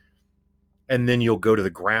stuff. And then you'll go to the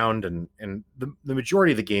ground and the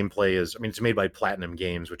majority of the gameplay is, I mean, it's made by Platinum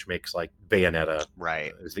Games, which makes like Bayonetta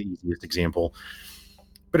Right. is the easiest example.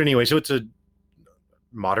 But anyway, so it's a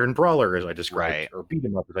modern brawler as I described, Right. or beat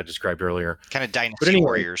 'em up as I described earlier. Kind of But Dynasty anyway,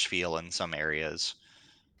 Warriors feel in some areas.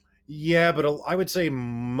 yeah, but I would say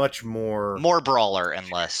much more More brawler and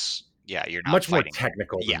less, yeah, you're not much more fighting.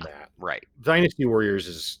 technical than Yeah, that. right. Dynasty Warriors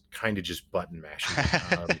is kind of just button mashing.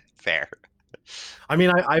 Fair. I mean,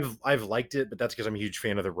 I've liked it, but that's because I'm a huge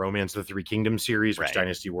fan of the Romance of the Three Kingdoms series, which Right.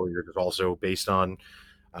 Dynasty Warriors is also based on.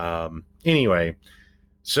 Anyway,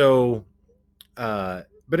 so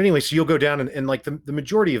but anyway, so you'll go down and like the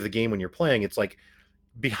majority of the game when you're playing, it's like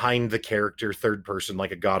behind the character, third person,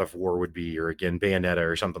 like a God of War would be, or again Bayonetta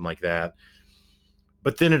or something like that.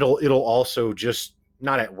 But then it'll also just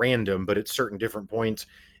not at random, but at certain different points,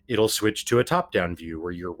 it'll switch to a top-down view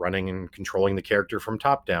where you're running and controlling the character from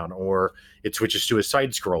top down, or it switches to a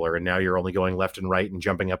side scroller and now you're only going left and right and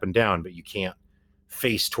jumping up and down, but you can't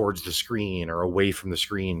face towards the screen or away from the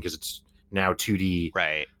screen because it's now 2D.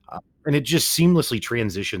 Right. And it just seamlessly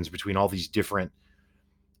transitions between all these different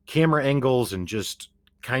camera angles and just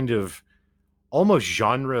kind of almost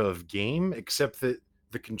genre of game, except that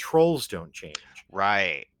the controls don't change.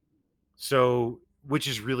 Right. So, which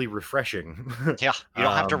is really refreshing. Yeah, you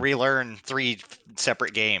don't have to um, relearn 3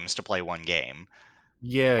 separate games to play one game.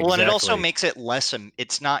 yeah, Well, and it also exactly. makes it less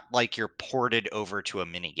it's not like you're ported over to a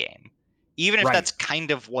mini game. Even if Right, that's kind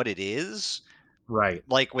of what it is, right.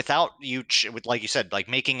 like, without you with like you said, like,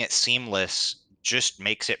 making it seamless just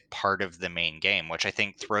makes it part of the main game, which I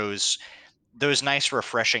think throws those nice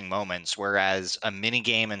refreshing moments, whereas a mini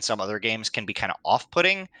game and some other games can be kinda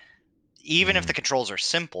off-putting, even if Mm, the controls are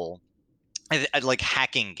simple. I like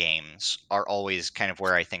hacking games are always kind of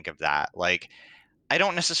where I think of that. Like, I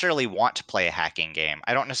don't necessarily want to play a hacking game.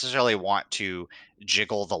 I don't necessarily want to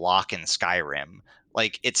jiggle the lock in Skyrim.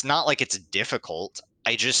 Like, it's not like it's difficult.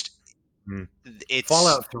 I just mm. it's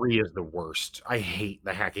Fallout 3 is the worst. I hate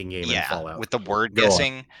the hacking game in yeah, Fallout with the 3. word Go on.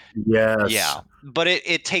 guessing. Yes. Yeah. But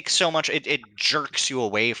it takes so much it jerks you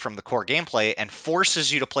away from the core gameplay and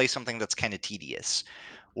forces you to play something that's kind of tedious.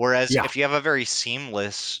 Whereas Yeah. if you have a very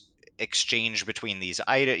seamless exchange between these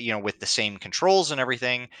items, with the same controls and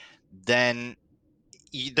everything, then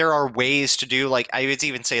there are ways to do, like, I would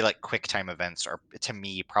even say, like, quick time events are, to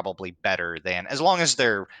me, probably better than, as long as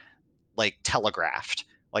they're like telegraphed.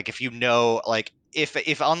 Like, if like,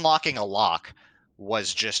 if unlocking a lock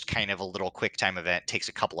was just kind of a little quick time event, takes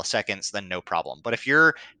a couple of seconds, then no problem. But if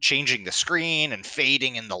you're changing the screen and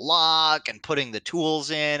fading in the lock and putting the tools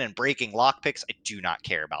in and breaking lockpicks, I do not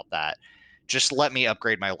care about that. Just let me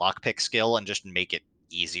upgrade my lockpick skill and just make it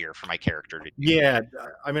easier for my character to do. Yeah.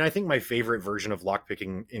 I mean, I think my favorite version of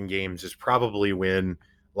lockpicking in games is probably when,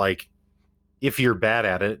 like, if you're bad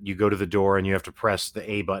at it, you go to the door and you have to press the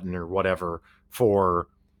A button or whatever for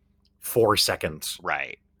 4 seconds.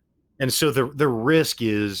 Right. And so the risk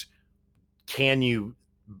is, can you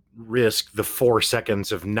risk the 4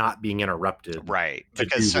 seconds of not being interrupted Right. to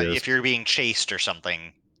Because do this? if you're being chased or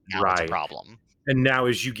something, now it's a Right. problem. And now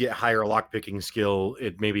as you get higher lockpicking skill,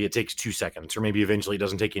 it takes 2 seconds, or maybe eventually it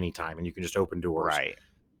doesn't take any time and you can just open doors. Right.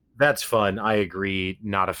 That's fun. I agree.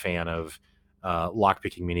 Not a fan of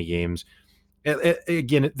lockpicking mini games.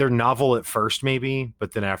 Again, they're novel at first, maybe,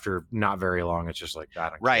 but then after not very long, it's just like I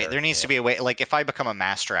don't Right. care. There needs Yeah. to be a way, like, if I become a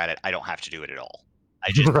master at it, I don't have to do it at all.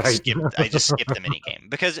 I just Right. skip I just skip the mini game.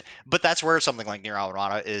 But that's where something like Nier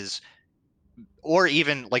Automata is, or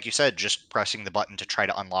even like you said, just pressing the button to try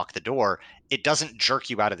to unlock the door, it doesn't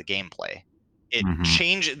jerk you out of the gameplay. Hmm.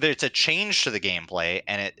 There's a change to the gameplay,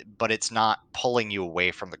 but it's not pulling you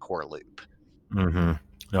away from the core loop. Hmm.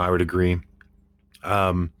 No, I would agree.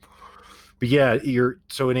 Um, but yeah, you're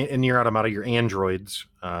so in your automata, you're androids,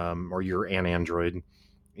 or you're an android,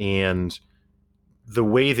 and the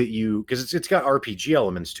way that you, because it's got RPG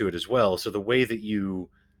elements to it as well. So the way that you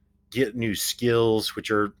get new skills, which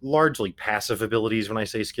are largely passive abilities when I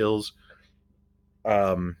say skills.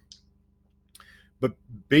 Um, but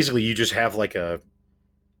basically, you just have like a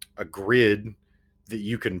grid that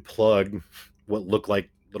you can plug what look like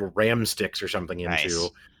little ram sticks or something into, Nice.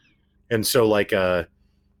 and so like a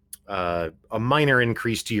minor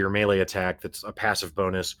increase to your melee attack that's a passive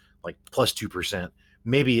bonus, like plus 2%.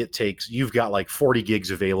 Maybe you've got like 40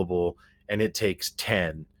 gigs available and it takes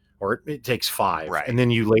 10 or it takes 5. And Right.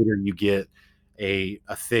 then you get a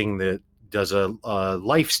thing that does a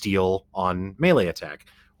life steal on melee attack.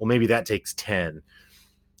 Well, maybe that takes 10.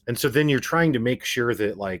 And so then you're trying to make sure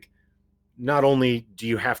that like not only do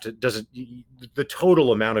you have to does it the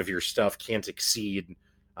total amount of your stuff can't exceed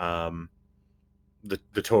um, the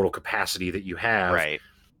total capacity that you have, Right.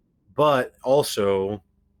 but also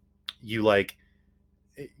you like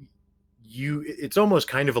it's almost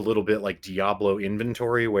kind of a little bit like Diablo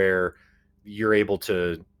inventory where you're able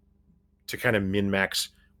to kind of min max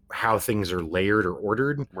how things are layered or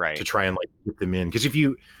ordered to Right. try and like get them in. Because if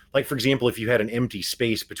you like, for example, if you had an empty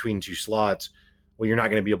space between two slots, well, you're not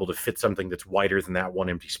going to be able to fit something that's wider than that one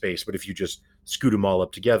empty space. But if you just scoot them all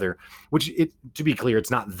up together, which to be clear,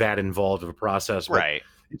 it's not that involved of a process, but Right.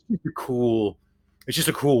 it's just a cool. It's just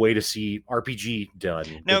a cool way to see RPG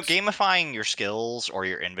done. No, gamifying your skills or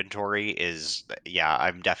your inventory is, yeah,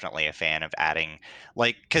 I'm definitely a fan of adding,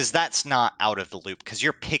 like, because that's not out of the loop, because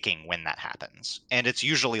you're picking when that happens. And it's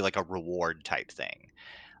usually like a reward type thing.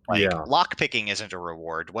 Like, Yeah, lock picking isn't a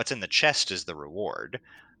reward. What's in the chest is the reward.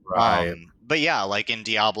 right. But yeah, like in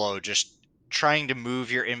Diablo, just trying to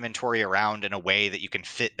move your inventory around in a way that you can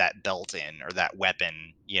fit that belt in or that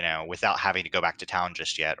weapon, without having to go back to town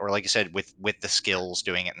just yet. Or like I said, with the skills,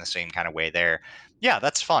 doing it in the same kind of way there. Yeah,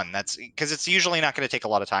 that's fun. That's because it's usually not going to take a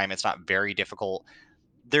lot of time. It's not very difficult.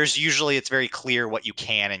 It's very clear what you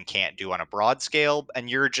can and can't do on a broad scale, and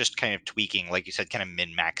you're just kind of tweaking, like you said, kind of min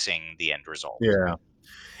maxing the end result. Yeah.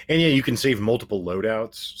 And yeah, you can save multiple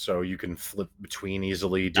loadouts, so you can flip between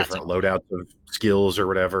easily That's different awesome. loadouts of skills or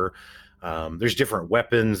whatever. There's different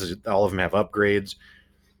weapons; all of them have upgrades.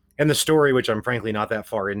 And the story, which I'm frankly not that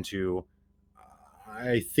far into,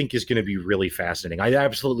 I think is going to be really fascinating. I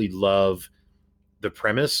absolutely love the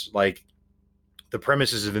premise. Like the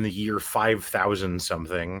premise is in the year 5,000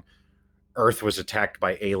 something, Earth was attacked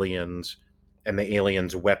by aliens, and the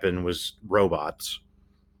aliens' weapon was robots.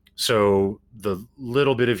 So the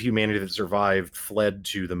little bit of humanity that survived fled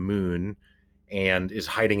to the moon and is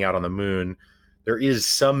hiding out on the moon. There is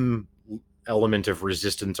some element of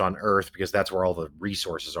resistance on Earth because that's where all the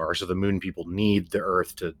resources are. So the moon people need the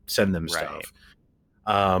Earth to send them Right. stuff.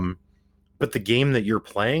 Um, but the game that you're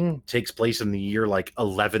playing takes place in the year like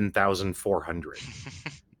 11,400.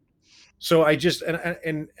 So I just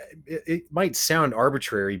and it might sound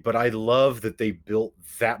arbitrary, but I love that they built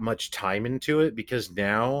that much time into it because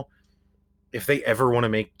now if they ever want to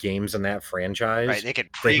make games in that Right. franchise, They could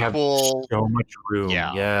they have prequel. so much room.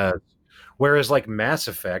 Yeah. Yes. Whereas like Mass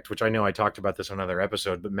Effect, which I know I talked about this on another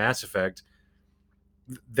episode, but Mass Effect,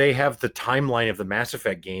 they have the timeline of the Mass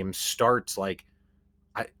Effect game starts like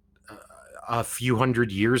I, a few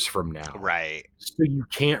hundred years from now. Right. So you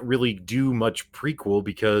can't really do much prequel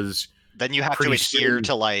because Then you have to pretty adhere soon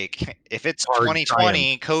to, like, if it's hard science.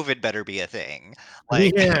 2020, COVID better be a thing.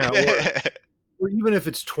 Like, Yeah, or even if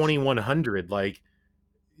it's 2100, like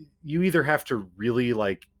you either have to really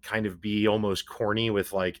like kind of be almost corny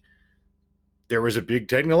with like there was a big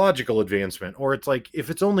technological advancement, or it's like if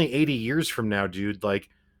it's only 80 years from now, dude, like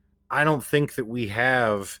I don't think that we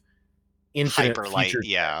have infinite hyper light, future.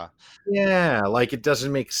 yeah. Yeah, like it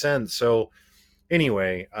doesn't make sense. So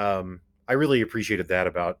anyway, I really appreciated that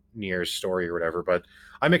about Nier's story or whatever, but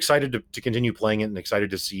I'm excited to continue playing it and excited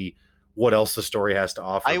to see what else the story has to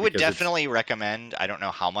offer I would because it's definitely recommend, I don't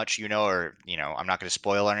know how much you know, or, I'm not gonna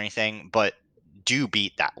spoil or anything, but do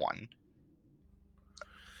beat that one.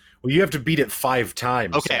 well, you have to beat it 5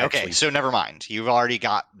 times to Okay, actually. so never mind. You've already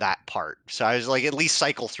got that part. So I was like, at least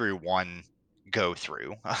cycle through one go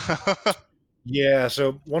through. Yeah,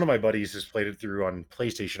 so one of my buddies has played it through on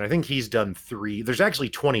PlayStation. I think he's done 3. There's actually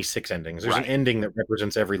 26 endings. There's an Right, ending that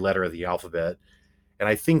represents every letter of the alphabet, and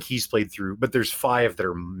I think he's played through, but there's 5 that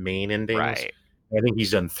are main endings. right. I think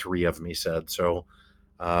he's done 3 of them, he said. So,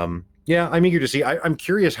 yeah, I'm eager to see. I'm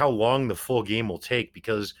curious how long the full game will take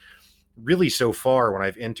because really so far when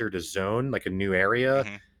I've entered a zone, like a new area,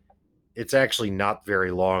 Mhm, it's actually not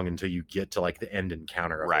very long until you get to like the end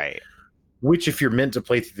encounter of it. right. Which, if you're meant to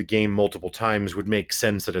play through the game multiple times, would make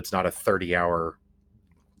sense that it's not a 30-hour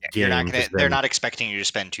You're not game gonna because they're then not expecting you to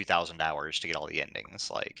spend 2,000 hours to get all the endings,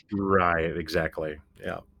 like right, exactly,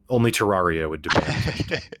 yeah. Only Terraria would demand such a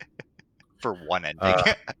time. For one ending.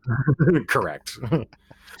 Uh, correct.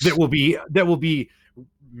 That will be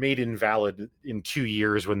made invalid in 2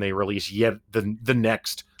 years when they release yet the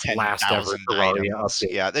next last ever 10,000 Terraria items.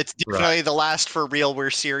 update. Yeah, it's Right. definitely the last for real. We're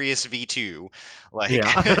serious V2. Like,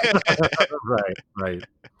 Yeah. Right. Right.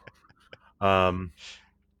 Um.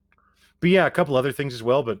 But yeah, a couple other things as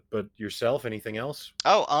well. But yourself, anything else?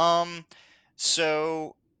 oh,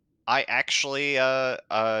 so I actually,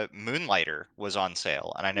 Moonlighter was on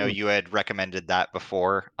sale, and I know Mm, you had recommended that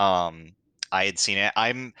before. I had seen it.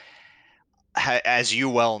 As you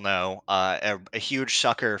well know, a huge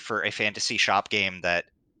sucker for a fantasy shop game that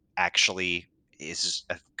actually is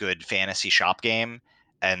a good fantasy shop game.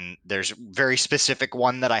 And there's a very specific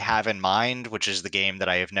one that I have in mind, which is the game that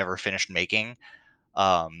I have never finished making,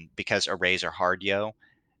 because arrays are hard, yo.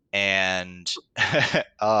 And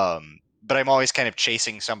but I'm always kind of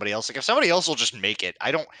chasing somebody else. Like if somebody else will just make it,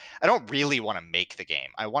 I don't really want to make the game.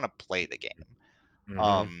 I want to play the game.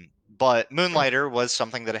 hmm But Moonlighter was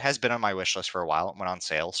something that has been on my wish list for a while. It went on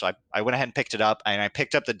sale. So I went ahead and picked it up, and I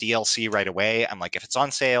picked up the DLC right away. I'm like, if it's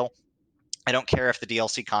on sale, I don't care if the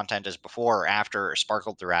DLC content is before or after or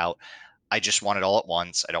sparkled throughout. I just want it all at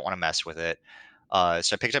once. I don't want to mess with it.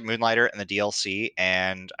 So I picked up Moonlighter and the DLC,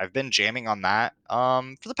 and I've been jamming on that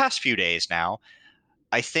for the past few days now.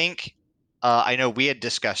 I think I know we had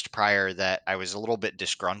discussed prior that I was a little bit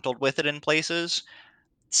disgruntled with it in places.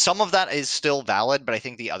 Some of that is still valid, but I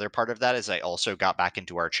think the other part of that is I also got back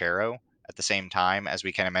into Archero at the same time, as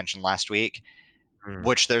we kind of mentioned last week,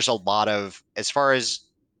 which there's a lot of, as far as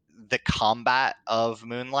the combat of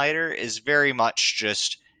Moonlighter is very much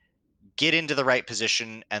just get into the right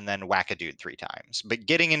position and then whack a dude 3 times. But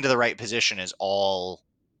getting into the right position is all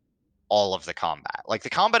of the combat. Like the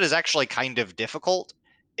combat is actually kind of difficult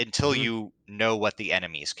until hmm you know what the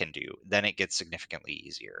enemies can do. Then it gets significantly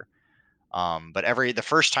easier. But the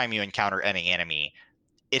first time you encounter any enemy,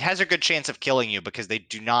 it has a good chance of killing you because they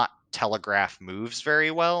do not telegraph moves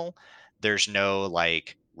very well. There's no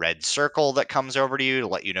like red circle that comes over to you to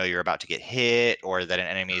let you know you're about to get hit or that an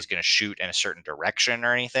enemy is going to shoot in a certain direction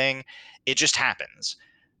or anything. It just happens.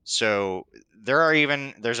 So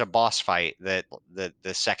there's a boss fight that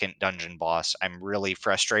the second dungeon boss I'm really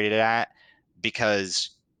frustrated at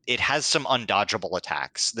because it has some undodgeable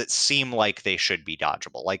attacks that seem like they should be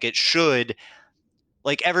dodgeable. Like it should,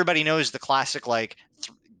 like everybody knows the classic like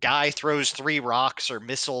guy throws 3 rocks or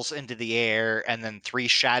missiles into the air and then 3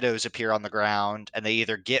 shadows appear on the ground and they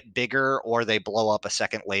either get bigger or they blow up a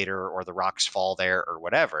second later or the rocks fall there or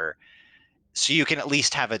whatever, so you can at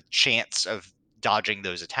least have a chance of dodging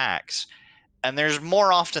those attacks. And there's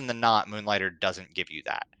more often than not Moonlighter doesn't give you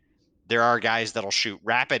that. There are guys that'll shoot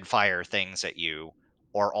rapid fire things at you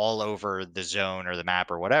or all over the zone or the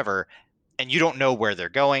map or whatever, and you don't know where they're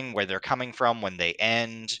going, where they're coming from when they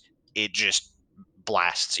end. It just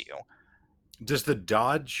blasts you. Does the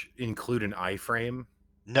dodge include an iframe?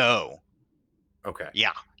 No. Okay.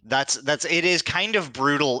 Yeah. That's it is kind of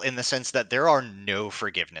brutal in the sense that there are no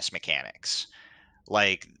forgiveness mechanics.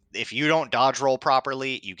 Like if you don't dodge roll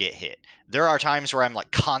properly, you get hit. There are times where I'm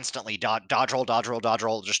like constantly dodge roll, dodge roll, dodge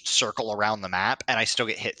roll, just circle around the map, and I still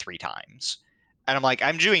get hit 3 times. And I'm like,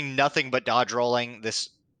 I'm doing nothing but dodge rolling this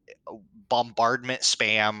bombardment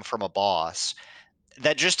spam from a boss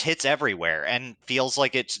that just hits everywhere and feels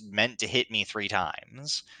like it's meant to hit me 3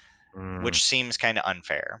 times, Mm, which seems kind of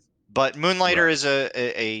unfair. But Moonlighter right. is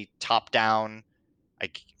a top down,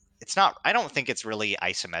 like it's not, I don't think it's really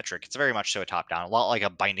isometric. It's very much so a top down, a lot like a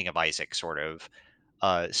Binding of Isaac sort of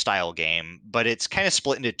style game, but it's kind of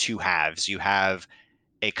split into 2 halves. You have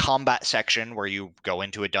a combat section where you go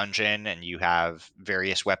into a dungeon and you have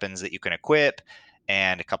various weapons that you can equip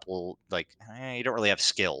and a couple like you don't really have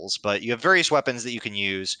skills, but you have various weapons that you can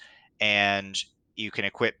use, and you can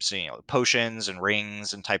equip potions and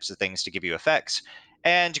rings and types of things to give you effects,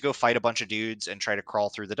 and you go fight a bunch of dudes and try to crawl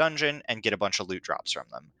through the dungeon and get a bunch of loot drops from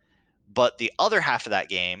them. But the other half of that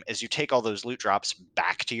game is you take all those loot drops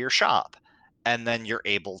back to your shop, and then you're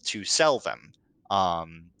able to sell them.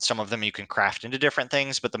 Some of them you can craft into different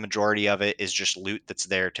things, but the majority of it is just loot that's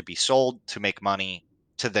there to be sold to make money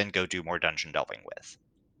to then go do more dungeon delving with.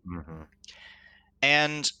 hmm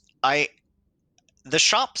And I the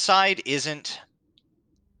shop side isn't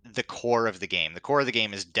the core of the game. The core of the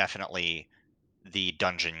game is definitely the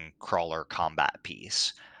dungeon crawler combat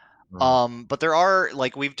piece. mm But there are,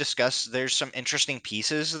 like we've discussed, there's some interesting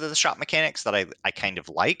pieces of the shop mechanics that I kind of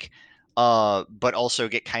like, but also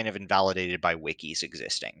get kind of invalidated by wikis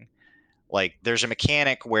existing. Like there's a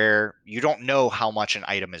mechanic where you don't know how much an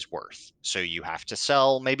item is worth, so you have to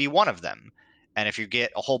sell maybe one of them. And if you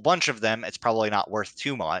get a whole bunch of them, it's probably not worth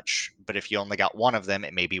too much. But if you only got one of them,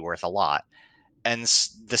 it may be worth a lot. And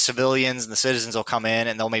the civilians and the citizens will come in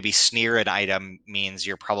and they'll maybe sneer an item means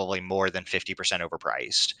you're probably more than 50%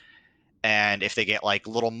 overpriced. And if they get like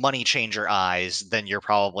little money changer eyes, then you're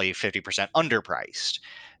probably 50% underpriced.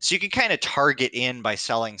 So you can kind of target in by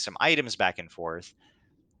selling some items back and forth.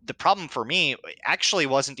 The problem for me actually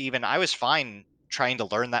wasn't even, I was fine trying to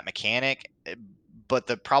learn that mechanic, but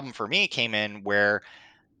the problem for me came in where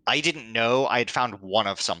I didn't know I had found one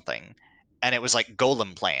of something, and it was like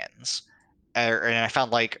Golem plans. And I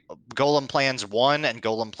found like Golem plans 1 and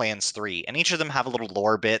Golem plans 3, and each of them have a little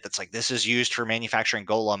lore bit that's like this is used for manufacturing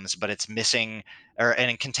golems, but it's missing,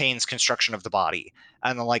 and it contains construction of the body.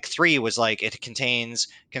 And then like 3 was like it contains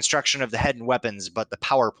construction of the head and weapons, but the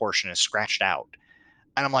power portion is scratched out.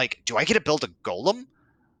 And I'm like, do I get to build a golem?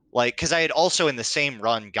 Like, because I had also in the same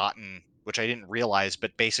run gotten, which I didn't realize,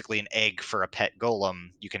 but basically an egg for a pet golem.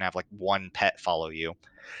 You can have like one pet follow you.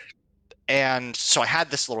 And so I had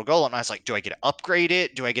this little golem, and I was like, do I get to upgrade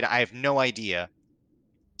it? I have no idea.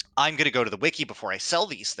 I'm going to go to the wiki before I sell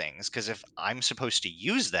these things, because if I'm supposed to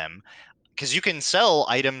use them, because you can sell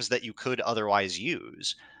items that you could otherwise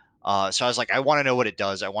use. So I was like, I want to know what it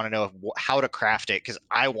does. I want to know how to craft it, because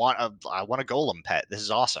I want a golem pet. This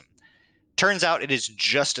is awesome. Turns out it is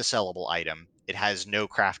just a sellable item. It has no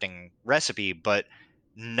crafting recipe, but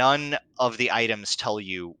none of the items tell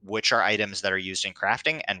you which are items that are used in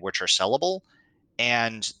crafting and which are sellable.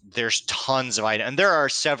 And there's tons of items. And there are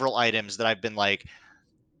several items that I've been like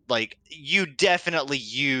you definitely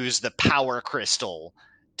use the power crystal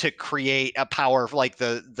to create a power like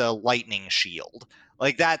the lightning shield.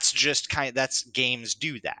 Like that's just that's games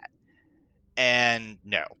do that. And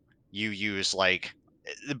no, you use like,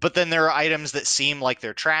 but then there are items that seem like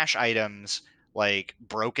they're trash items, like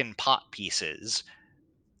broken pot pieces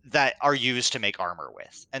that are used to make armor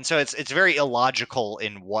with. And so it's very illogical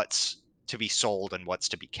in what's to be sold and what's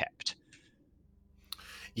to be kept.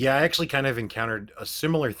 Yeah, I actually kind of encountered a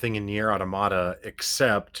similar thing in Nier Automata,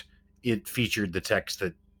 except it featured the text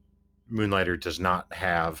that Moonlighter does not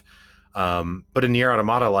have. But in Nier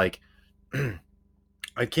Automata, like,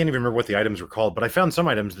 I can't even remember what the items were called, but I found some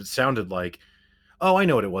items that sounded like, oh, I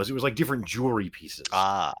know what it was. It was like different jewelry pieces.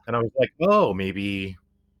 And I was like, oh, maybe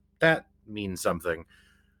that means something.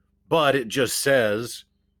 But it just says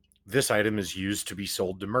this item is used to be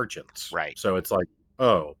sold to merchants. Right. So it's like,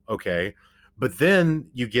 oh, okay. But then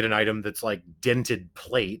you get an item that's like dented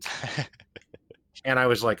plate. And I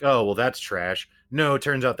was like, oh, well, that's trash. No, it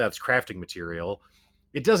turns out that's crafting material.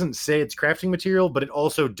 It doesn't say it's crafting material, but it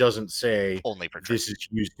also doesn't say only this is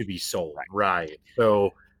used to be sold. Right.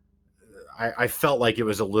 So I felt like it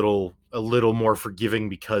was a little more forgiving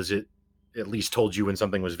because it at least told you when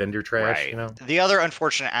something was vendor trash. Right. You know? The other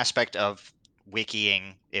unfortunate aspect of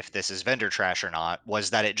wikiing, if this is vendor trash or not,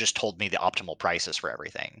 was that it just told me the optimal prices for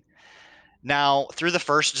everything. Now, through the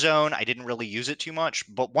first zone, I didn't really use it too much,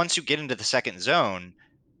 but once you get into the second zone,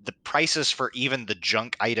 the prices for even the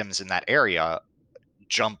junk items in that area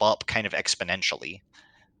jump up kind of exponentially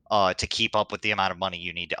to keep up with the amount of money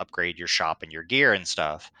you need to upgrade your shop and your gear and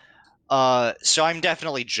stuff. So I'm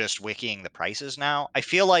definitely just wikiing the prices now. I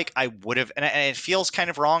feel like I would have, and it feels kind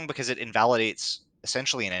of wrong because it invalidates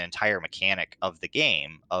essentially an entire mechanic of the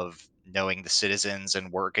game of knowing the citizens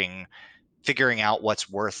and figuring out what's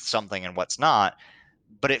worth something and what's not.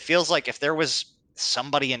 But it feels like if there was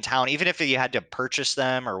somebody in town, even if you had to purchase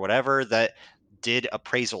them or whatever, that did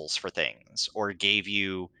appraisals for things or gave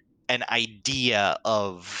you an idea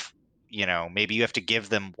of, maybe you have to give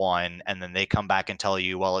them one and then they come back and tell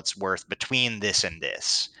you, well, it's worth between this and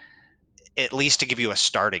this, at least to give you a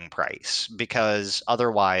starting price, because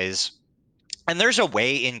otherwise, and there's a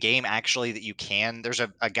way in game actually that there's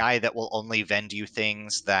a guy that will only vend you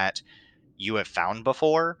things that you have found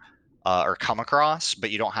before or come across, but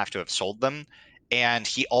you don't have to have sold them. And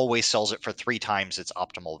he always sells it for 3 times its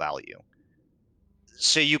optimal value.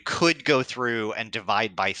 So you could go through and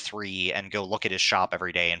divide by 3 and go look at his shop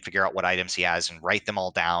every day and figure out what items he has and write them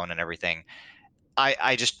all down and everything.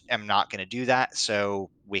 I just am not going to do that. So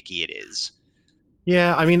wiki it is.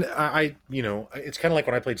 Yeah, I mean, it's kind of like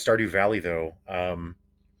when I played Stardew Valley, though.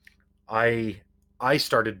 I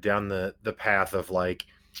started down the path of like,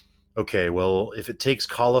 okay, well, if it takes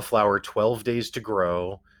cauliflower 12 days to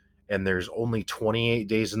grow and there's only 28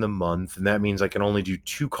 days in the month, and that means I can only do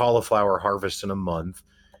 2 cauliflower harvests in a month,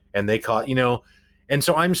 and they and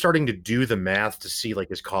so I'm starting to do the math to see,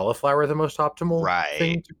 like, is cauliflower the most optimal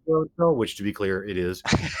thing to grow? Which, to be clear, it is.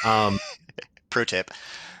 Pro tip.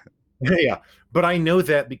 Yeah, but I know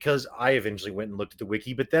that because I eventually went and looked at the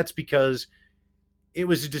wiki, but that's because it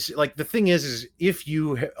was just like, the thing is if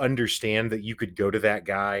you understand that you could go to that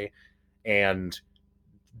guy and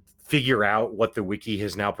figure out what the wiki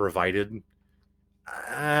has now provided,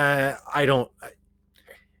 I don't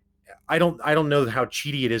I don't know how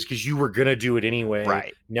cheaty it is, because you were gonna do it anyway.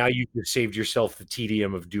 Right. Now you just saved yourself the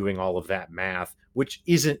tedium of doing all of that math, which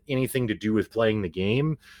isn't anything to do with playing the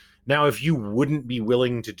game. Now, if you wouldn't be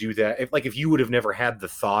willing to do that, if you would have never had the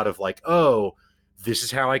thought of like, oh, this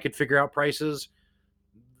is how I could figure out prices,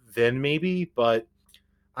 then maybe. But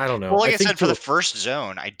I don't know. Well, like I I said, think for the to first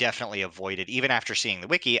zone, I definitely avoided, even after seeing the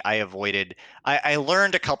wiki, I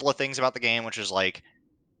learned a couple of things about the game, which is like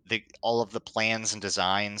all of the plans and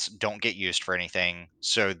designs don't get used for anything,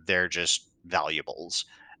 so they're just valuables.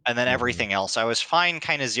 And then Mhm. everything else, I was fine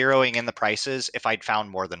kind of zeroing in the prices if I'd found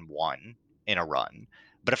more than one in a run.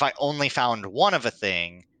 But if I only found one of a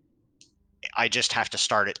thing, I just have to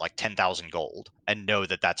start at like 10,000 gold and know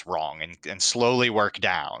that that's wrong, and slowly work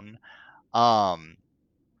down. Um,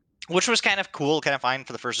 which was kind of cool, kind of fine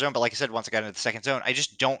for the first zone. But like I said, once I got into the second zone, I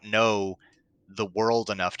just don't know the world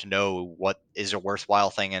enough to know what is a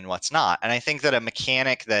worthwhile thing and what's not. And I think that a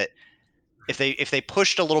mechanic that if they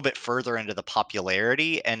pushed a little bit further into the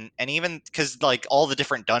popularity, and even because like all the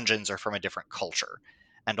different dungeons are from a different culture,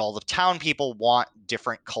 and all the town people want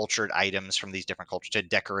different cultured items from these different cultures to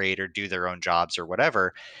decorate or do their own jobs or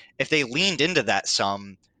whatever. If they leaned into that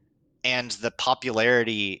some, and the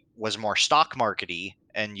popularity was more stock markety,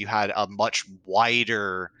 and you had a much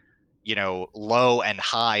wider, low and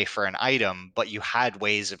high for an item, but you had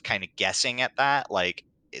ways of kind of guessing at that, like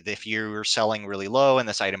if you're selling really low and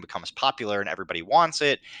this item becomes popular and everybody wants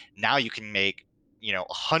it, now you can make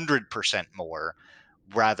 100% more,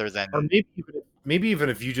 rather Or than. maybe even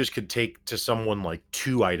if you just could take to someone like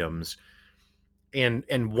two items,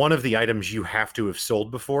 and one of the items you have to have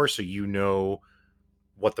sold before, so you know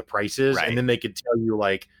what the price is, and Right, then they could tell you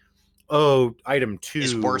like, oh, item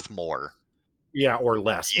is two, worth more. yeah, or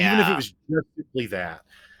less, even if it Yeah, was just simply that.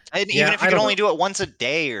 and even Yeah, if you I could don't know. only do it once a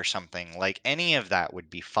day or something, like any of that would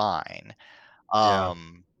be fine. Yeah,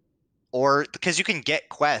 um or because you can get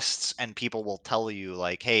quests and people will tell you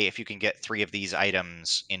like, hey, if you can get 3 of these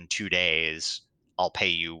items in 2 days, I'll pay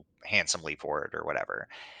you handsomely for it or whatever.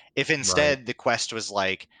 If right. instead the quest was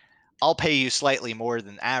like, I'll pay you slightly more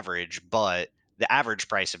than average, but the average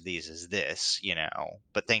price of these is this,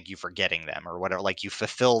 but thank you for getting them or whatever. Like you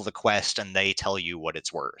fulfill the quest and they tell you what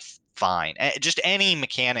it's worth. Fine. Just any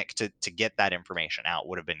mechanic to get that information out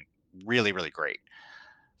would have been really, really great.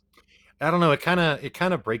 I don't know. It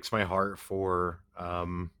kind of breaks my heart for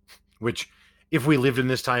which, if we lived in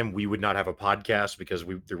this time, we would not have a podcast because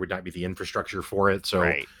there would not be the infrastructure for it.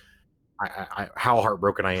 So Right. how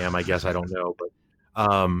heartbroken I am, I guess I don't know, but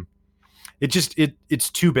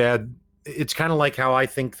it's too bad. It's kind of like how I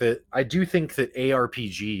do think that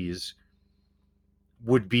ARPGs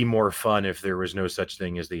would be more fun if there was no such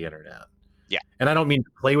thing as the internet. Yeah. And I don't mean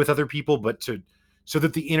to play with other people, but so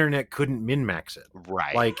that the internet couldn't min max it.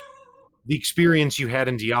 Right. Like, the experience you had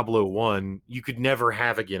in Diablo 1, you could never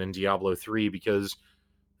have again in Diablo 3, because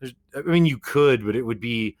I mean, you could, but it would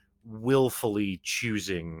be willfully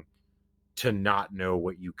choosing to not know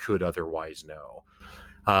what you could otherwise know.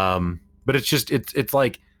 But it's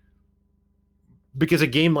like, because a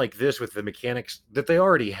game like this with the mechanics that they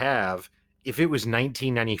already have, if it was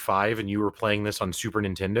 1995 and you were playing this on Super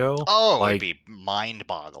Nintendo, Oh, it'd like, be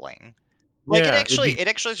mind-boggling. Like, it yeah, it'd actually be, it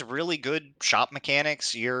actually has really good shop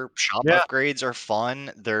mechanics. Your shop yeah, upgrades are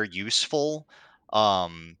fun, they're useful,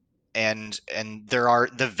 um, and there are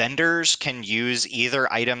the vendors can use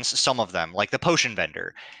either items, some of them, like the potion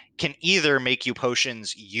vendor, can either make you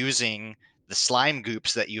potions using the slime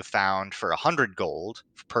goops that you found for 100 gold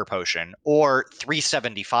per potion, or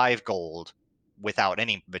 375 gold without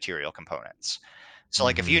any material components. So,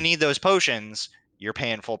 like, if you mhm, need those potions, you're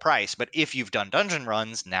paying full price. But if you've done dungeon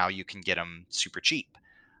runs, now you can get them super cheap.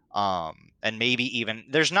 And maybe even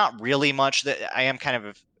there's not really much that I am kind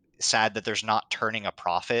of sad that there's not turning a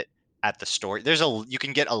profit at the store. You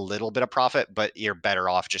can get a little bit of profit, but you're better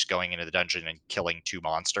off just going into the dungeon and killing 2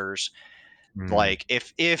 monsters. mhm, Like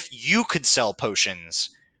if you could sell potions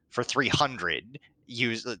for 300,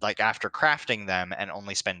 use like after crafting them and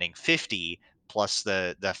only spending 50 plus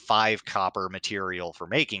the 5 copper material for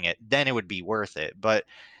making it, then it would be worth it. But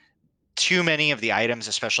too many of the items,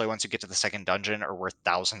 especially once you get to the second dungeon, are worth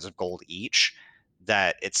thousands of gold each,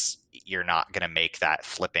 that you're not going to make that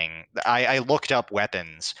flipping. I looked up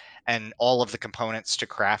weapons, and all of the components to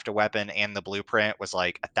craft a weapon and the blueprint was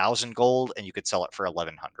like 1,000 gold, and you could sell it for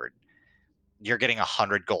 1,100. You're getting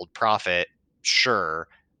 100 gold profit, sure,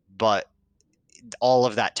 but all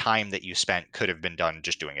of that time that you spent could have been done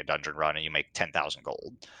just doing a dungeon run, and you make 10,000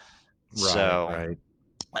 gold. Right, So right.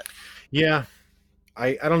 Yeah,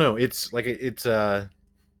 I don't know. It's like it's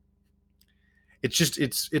just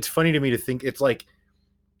it's funny to me to think it's like,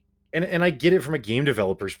 and I get it from a game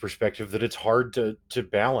developer's perspective that it's hard to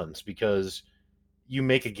balance, because you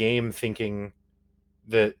make a game thinking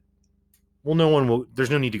that, well, no one will, there's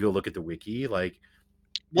no need to go look at the wiki, like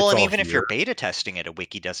well, it's and all even if you're here. beta testing it, a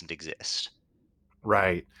wiki doesn't exist.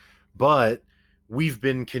 Right. But we've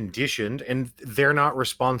been conditioned, and they're not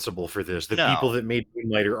responsible for this. The people No. that made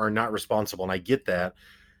Moonlighter are not responsible, and I get that.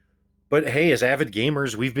 But hey, as avid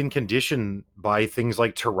gamers, we've been conditioned by things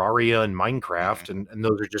like Terraria and Minecraft, Mhm. and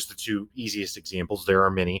those are just the two easiest examples. There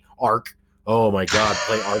are many. Ark. Oh my God,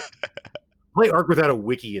 play Ark. Play Ark without a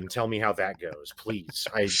wiki and tell me how that goes, please.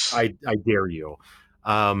 I dare you.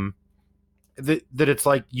 Um, that it's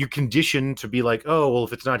like you condition to be like, oh well,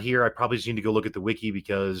 if it's not here, I probably just need to go look at the wiki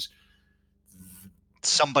because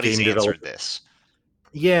Somebody's game answered developer. this.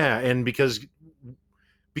 Yeah, and because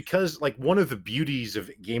like one of the beauties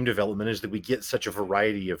of game development is that we get such a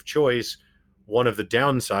variety of choice. One of the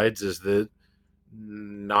downsides is that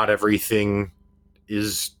not everything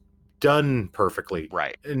is done perfectly.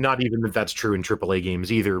 Right. And not even that that's true in AAA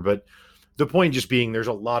games either, but the point just being there's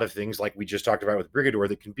a lot of things like we just talked about with Brigador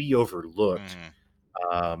that can be overlooked.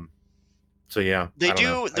 Mhm. Um, so yeah, They I don't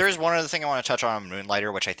know. do. There's one other thing I want to touch on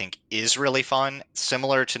Moonlighter, which I think is really fun,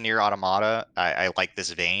 similar to Near Automata. I like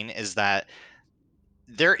this vein, is that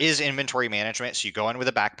there is inventory management. So you go in with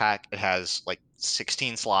a backpack. It has like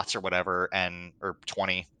 16 slots or whatever, and or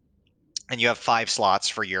 20, and you have 5 slots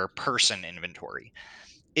for your person inventory.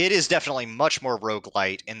 It is definitely much more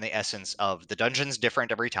roguelite in the essence of the dungeon's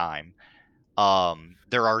different every time.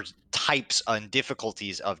 There are types and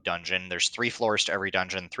difficulties of dungeon. There's 3 floors to every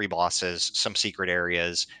dungeon, 3 bosses, some secret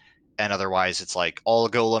areas, and otherwise it's like all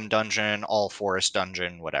golem dungeon, all forest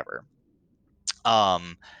dungeon, whatever.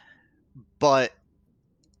 Um, but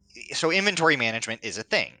so inventory management is a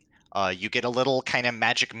thing. You get a little kind of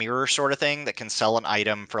magic mirror sort of thing that can sell an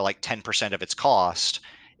item for like 10% of its cost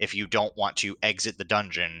if you don't want to exit the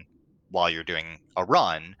dungeon while you're doing a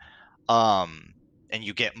run. Um, and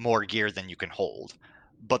you get more gear than you can hold.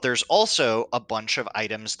 But there's also a bunch of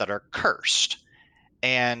items that are cursed.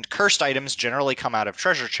 And cursed items generally come out of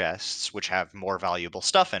treasure chests, which have more valuable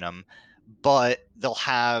stuff in them, but they'll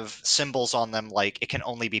have symbols on them like it can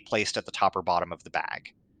only be placed at the top or bottom of the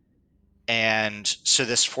bag. And so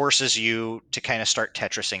this forces you to kind of start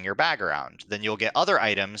Tetrising your bag around. Then you'll get other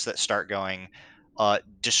items that start going,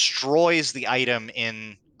 destroys the item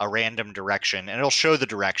in a random direction, and it'll show the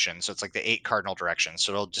direction. So it's like the 8 cardinal directions.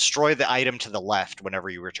 So it'll destroy the item to the left whenever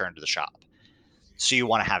you return to the shop. So you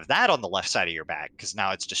want to have that on the left side of your bag because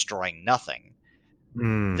now it's destroying nothing.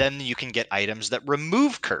 Mm, Then you can get items that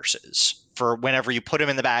remove curses. For whenever you put them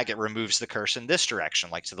in the bag, it removes the curse in this direction,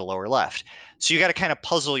 like to the lower left. So you got to kind of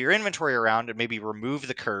puzzle your inventory around and maybe remove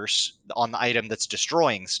the curse on the item that's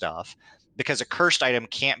destroying stuff, because a cursed item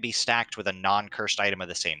can't be stacked with a non-cursed item of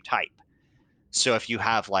the same type. So if you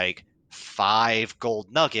have like 5 gold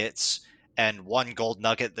nuggets and 1 gold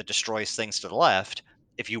nugget that destroys things to the left,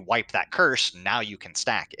 if you wipe that curse, now you can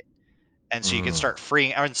stack it. And so you can mm, start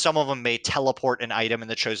freeing, and some of them may teleport an item in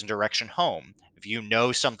the chosen direction home. If you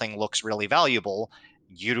know something looks really valuable,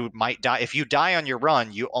 you might die. If you die on your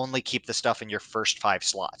run, you only keep the stuff in your first 5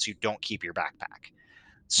 slots. You don't keep your backpack.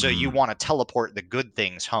 So you mm, want to teleport the good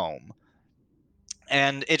things home.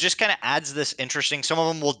 And it just kind of adds this interesting. Some of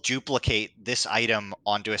them will duplicate this item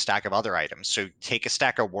onto a stack of other items. So take a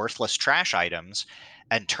stack of worthless trash items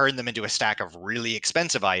and turn them into a stack of really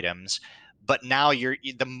expensive items. But now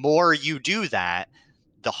the more you do that,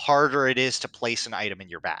 the harder it is to place an item in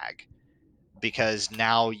your bag, because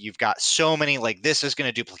now you've got so many, like this is going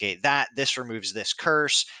to duplicate that, this removes this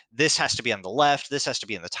curse, this has to be on the left, this has to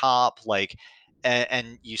be in the top, like,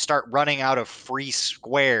 and you start running out of free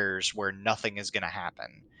squares where nothing is going to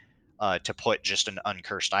happen, to put just an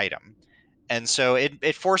uncursed item. And so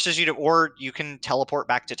it forces you to, or you can teleport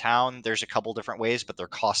back to town. There's a couple different ways, but they're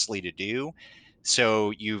costly to do.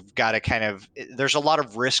 So you've got to kind of, there's a lot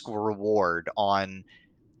of risk reward on,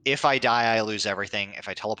 if I die, I lose everything. If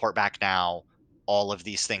I teleport back now, all of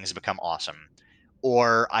these things become awesome.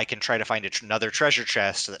 Or I can try to find another treasure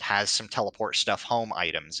chest that has some teleport stuff home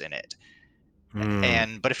items in it.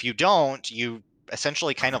 mm. But if you don't, you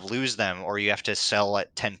essentially kind of lose them, or you have to sell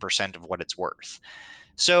at 10% of what it's worth.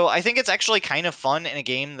 So I think it's actually kind of fun in a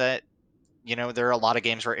game that, there are a lot of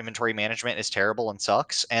games where inventory management is terrible and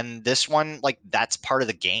sucks. And this one, like, that's part of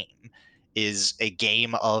the game, is a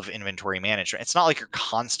game of inventory management. It's not like you're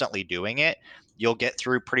constantly doing it. you'll get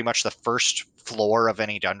through pretty much the first floor of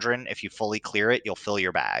any dungeon. If you fully clear it, you'll fill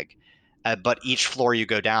your bag. But each floor you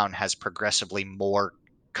go down has progressively more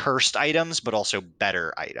cursed items, but also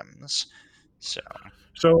better items. So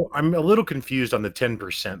I'm a little confused on the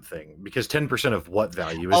 10% thing, because 10% of what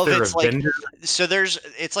value? Is there a It's like, vendor? so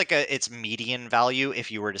it's median value if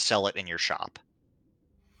you were to sell it in your shop.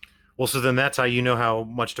 Well, so then that's how you know how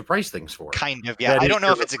much to price things for. Kind of, yeah. That I is don't know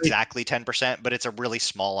your if it's exactly 10%, but it's a really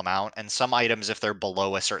small amount. And some items, if they're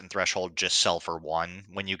below a certain threshold, just sell for 1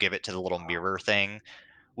 when you give it to the little mirror thing,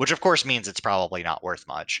 which of course means it's probably not worth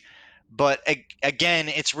much. But again,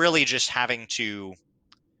 it's really just having to,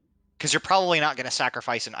 because you're probably not going to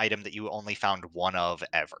sacrifice an item that you only found 1 of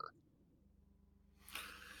ever.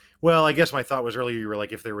 Well, I guess my thought was earlier, you were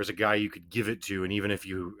like, if there was a guy you could give it to, and even if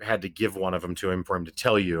you had to give one of them to him for him to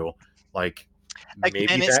tell you, like, maybe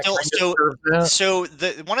Again, it's that still kind of serves that. so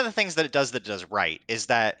the one of the things that it does right is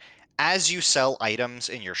that as you sell items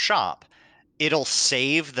in your shop, it'll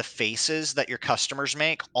save the faces that your customers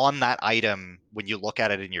make on that item when you look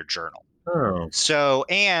at it in your journal. Oh, So,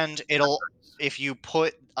 and it'll, if you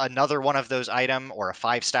put another one of those item or a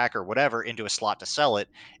 5-stack or whatever into a slot to sell it,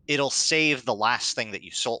 it'll save the last thing that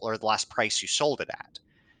you sold or the last price you sold it at.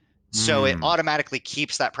 So it automatically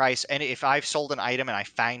keeps that price. And if I've sold an item and I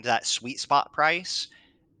find that sweet spot price,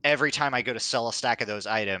 every time I go to sell a stack of those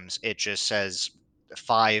items, it just says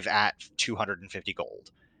 5 at 250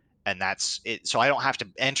 gold. And that's it. So I don't have to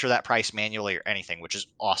enter that price manually or anything, which is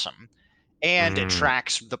awesome. And it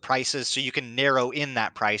tracks the prices, so you can narrow in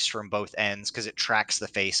that price from both ends because it tracks the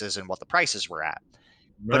faces and what the prices were at.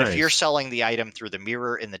 But if you're nice. selling the item through the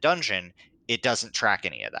mirror in the dungeon, it doesn't track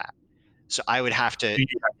any of that. So I would have to, You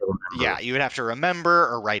have to yeah, remember. you would have to remember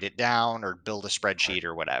or write it down or build a spreadsheet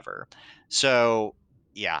or whatever. So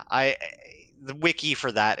yeah, the wiki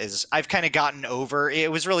for that is, I've kind of gotten over. It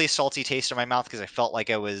was really a salty taste in my mouth because I felt like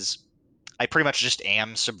I pretty much just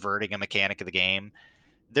am subverting a mechanic of the game.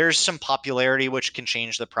 There's some popularity which can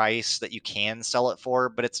change the price that you can sell it for,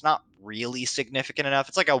 but it's not really significant enough.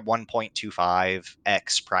 It's like a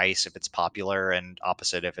 1.25x price if it's popular and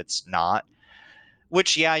opposite if it's not.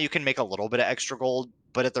 Which, yeah, you can make a little bit of extra gold,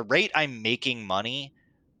 but at the rate I'm making money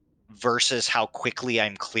versus how quickly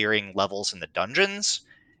I'm clearing levels in the dungeons,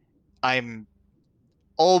 I'm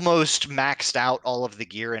almost maxed out all of the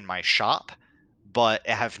gear in my shop, but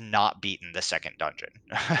have not beaten the second dungeon.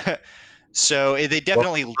 So they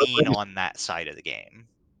definitely lean on that side of the game.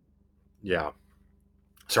 Yeah.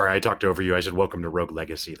 Sorry, I talked over you. I said welcome to Rogue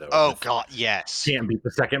Legacy, though. Oh god, yes. Can't beat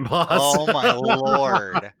the second boss. Oh my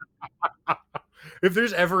lord. If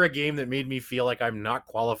there's ever a game that made me feel like I'm not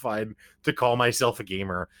qualified to call myself a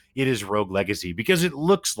gamer, it is Rogue Legacy, because it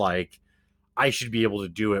looks like I should be able to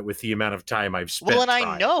do it with the amount of time I've spent. Well, and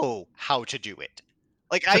I know how to do it.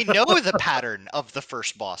 Like, I know the pattern of the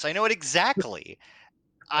first boss. I know it exactly.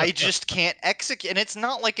 I just can't execute. And it's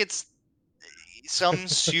not like it's some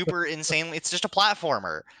super insanely. It's just a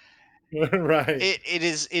platformer. Right. It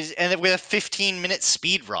is and with a 15-minute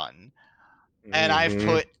speed run. And I've Mhm.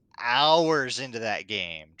 put hours into that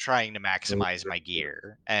game trying to maximize my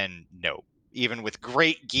gear. And no, even with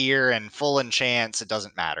great gear and full enchants, it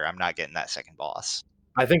doesn't matter. I'm not getting that second boss.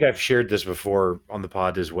 I think I've shared this before on the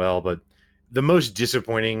pod as well, but the most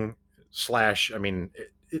disappointing slash, I mean,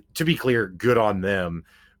 to be clear, good on them,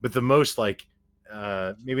 but the most, like,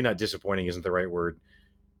 maybe not disappointing isn't the right word,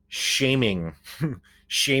 shaming,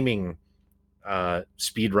 shaming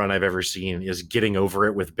speed run I've ever seen is Getting Over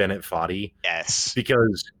It with Bennett Foddy, Yes.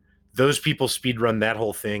 because those people speed run that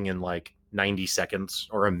whole thing in like 90 seconds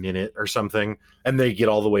or a minute or something, and they get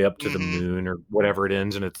all the way up to the moon or whatever it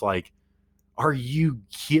ends, and it's like, are you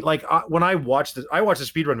like, when I watched the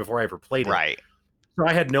speed run before I ever played it, Right. so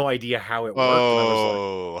I had no idea how it worked, and I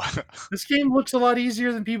was like, this game looks a lot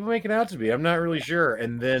easier than people make it out to be. I'm not really sure.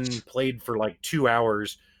 And then played for like 2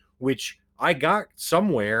 hours, which I got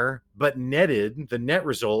somewhere, but the net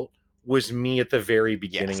result was me at the very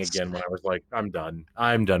beginning Yes. again, when I was like, I'm done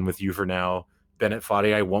with you for now, Bennett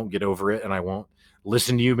Foddy. I won't get over it, and I won't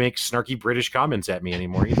listen to you make snarky British comments at me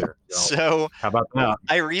anymore either. So how about that?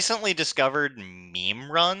 I recently discovered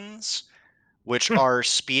meme runs, which are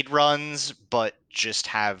speed runs, but just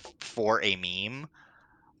have for a meme.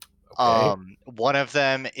 Okay. One of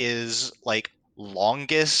them is like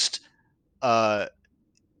longest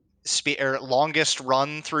longest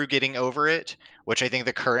run through Getting Over It, which I think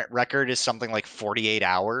the current record is something like 48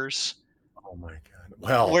 hours. Oh my god.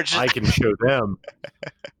 Well, Which is, I can show them.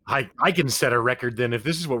 I can set a record then if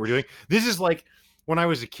this is what we're doing. This is like when I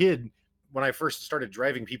was a kid, when I first started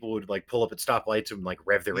driving, people would like pull up at stoplights and like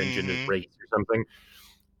rev their engine to race or something.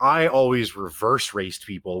 I always reverse raced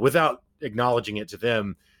people without acknowledging it to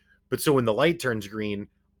them. But so when the light turns green,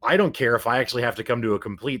 I don't care if I actually have to come to a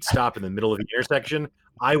complete stop in the middle of the intersection.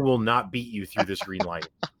 I will not beat you through this green light.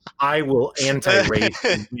 I will anti-race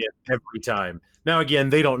every time. Now, again,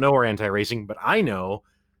 they don't know we're anti-racing, but I know,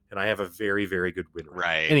 and I have a very, very good win rate.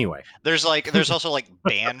 Right. Anyway, there's also like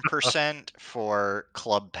ban percent for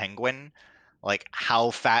Club Penguin. Like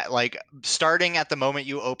how fat, like starting at the moment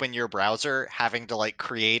you open your browser, having to like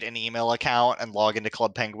create an email account and log into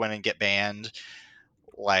Club Penguin and get banned.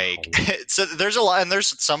 Like, so there's a lot, and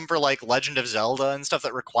there's some for like Legend of Zelda and stuff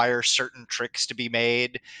that require certain tricks to be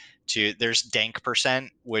made. There's dank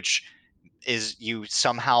percent, which is you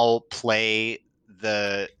somehow play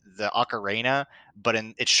the ocarina, but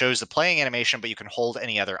it shows the playing animation, but you can hold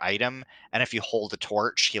any other item. And if you hold a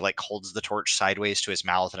torch, he like holds the torch sideways to his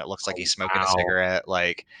mouth, and it looks like he's smoking a cigarette.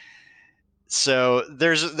 Like, so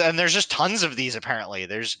there's just tons of these. Apparently,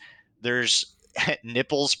 there's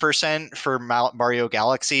nipples percent for Mario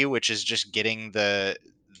Galaxy, which is just getting the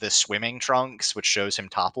swimming trunks, which shows him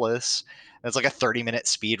topless. It's like a 30-minute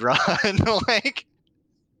speed run. Like,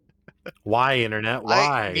 why, internet?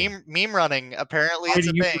 Why? Meme running, apparently it's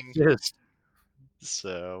a thing. Exist?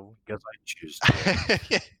 So because I choose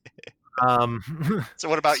to. So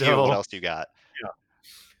what about you? What else do you got?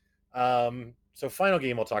 Yeah. So final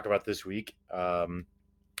game I'll talk about this week. I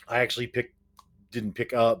actually didn't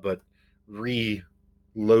pick up, but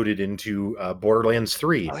reloaded into Borderlands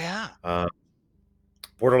 3. Oh yeah.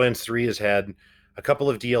 Borderlands 3 has had a couple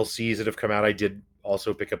of DLCs that have come out. I did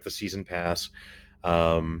also pick up the season pass,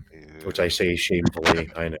 which I say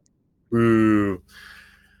shamefully. I know. Ooh.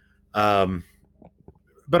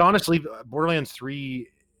 But honestly, Borderlands 3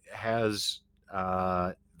 has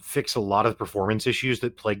fixed a lot of the performance issues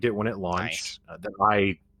that plagued it when it launched. Nice. That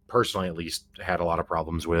I personally, at least, had a lot of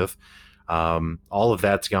problems with. All of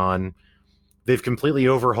that's gone. They've completely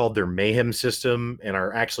overhauled their mayhem system and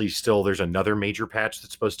are actually still, there's another major patch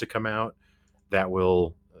that's supposed to come out that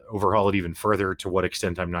will overhaul it even further. To what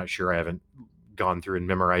extent, I'm not sure. I haven't gone through and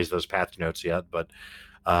memorized those patch notes yet, but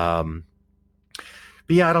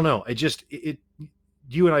yeah, I don't know.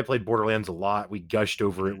 You and I played Borderlands a lot. We gushed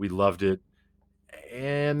over it. We loved it.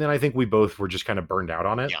 And then I think we both were just kind of burned out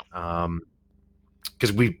on it. Yeah.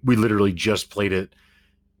 Because we literally just played it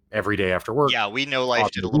every day after work. Yeah, we know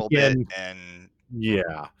life did a little bit, and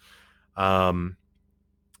yeah.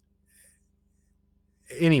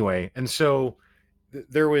 Anyway, and so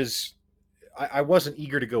there was, I wasn't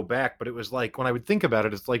eager to go back, but it was like, when I would think about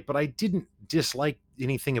it, it's like, but I didn't dislike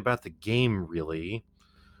anything about the game really.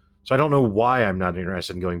 So I don't know why I'm not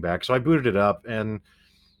interested in going back. So I booted it up, and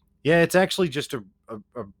yeah, it's actually just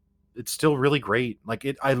it's still really great. Like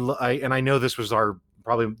and I know this was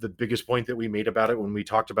probably the biggest point that we made about it when we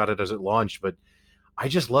talked about it as it launched, but I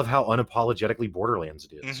just love how unapologetically Borderlands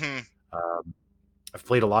it is. Mm-hmm. I've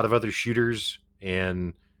played a lot of other shooters,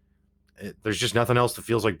 and there's just nothing else that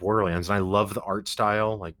feels like Borderlands. And I love the art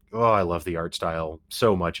style. Like, oh, I love the art style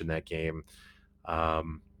so much in that game.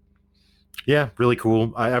 Yeah, really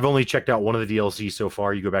cool. I've only checked out one of the DLC so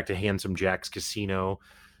far. You go back to Handsome Jack's Casino,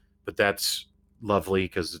 but that's lovely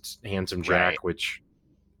because it's Handsome Jack, right, which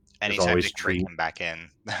anytime always to bring him back in.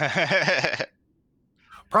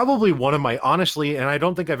 Probably one of my, honestly, and I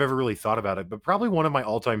don't think I've ever really thought about it, but probably one of my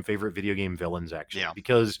all-time favorite video game villains, actually,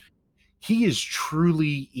 because he is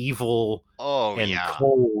truly evil and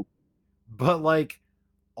cold, but like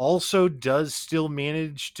also does still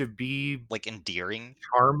manage to be like endearing,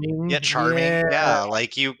 charming. Yeah, charming. Yeah,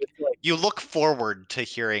 like you look forward to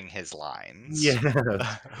hearing his lines.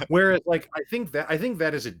 Yeah. Whereas, like, I think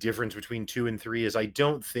that is a difference between 2 and 3. Is I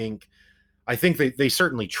think they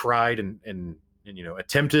certainly tried and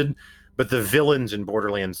attempted, but the villains in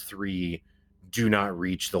Borderlands 3 do not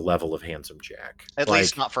reach the level of Handsome Jack. At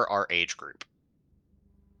least not for our age group.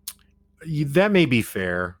 That may be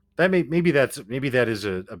fair. Maybe that is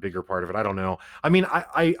a bigger part of it. I don't know. I mean,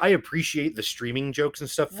 I appreciate the streaming jokes and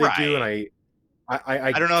stuff they do, and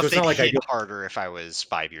I don't know if they'd hit harder if I was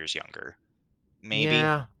 5 years younger. Maybe.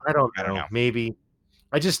 Yeah, I don't know. Maybe.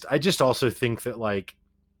 I just also think that, like,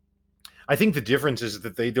 I think the difference is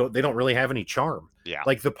that they don't really have any charm. Yeah.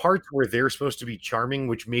 Like the parts where they're supposed to be charming,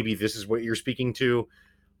 which maybe this is what you're speaking to,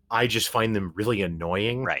 I just find them really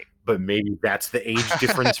annoying. Right. But maybe that's the age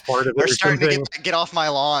difference part of it. We're starting to get off my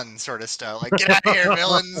lawn sort of stuff. Like, get out of here,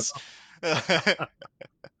 villains.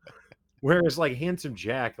 Whereas like Handsome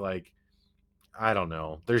Jack, like, I don't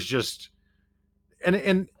know. There's just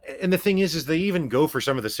and the thing is they even go for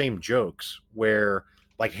some of the same jokes where,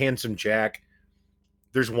 like, Handsome Jack,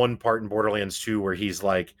 there's one part in Borderlands 2 where he's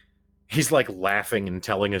like, he's like laughing and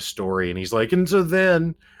telling a story, and he's like, and so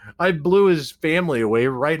then I blew his family away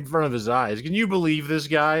right in front of his eyes. Can you believe this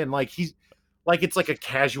guy? And like he's like it's like a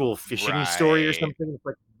casual fishing story or Right. something. It's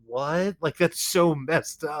like, what? Like that's so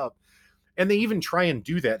messed up. And they even try and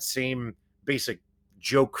do that same basic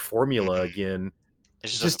joke formula Mhm. again. It It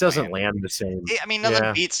just just doesn't doesn't land. land the same. I mean, nothing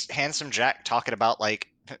Yeah. beats Handsome Jack talking about, like,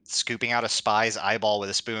 scooping out a spy's eyeball with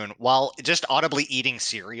a spoon while just audibly eating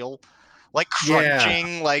cereal, like, Yeah.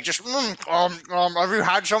 crunching, like, just, "Have you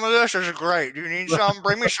had some of this? This is great. Do you need some?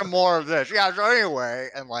 Bring me some more of this. Yeah, so anyway,"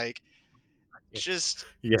 and, like, just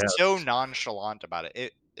Yeah. so nonchalant about it.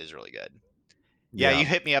 It is really good. Yeah, Yeah. you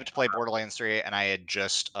hit me up to play Borderlands 3, and I had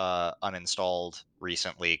just, uninstalled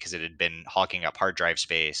recently because it had been hogging up hard drive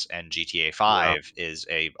space, and GTA Yeah. 5 is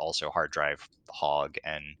a also hard drive hog,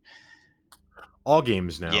 and All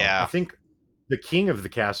games now. I yeah. think the king of the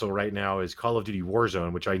castle right now is Call of Duty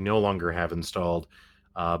Warzone, which I no longer have installed.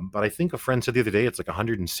 But I think a friend said the other day it's like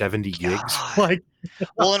 170 gigs. God. Like,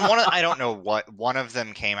 Well, and I don't know what one of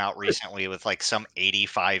them came out recently with, like, some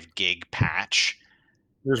 85 gig patch.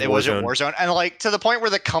 there's It wasn't Warzone. Warzone, and, like, to the point where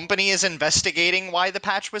the company is investigating why the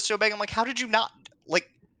patch was so big. I'm like, "How did you not,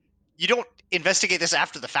 like, you don't investigate this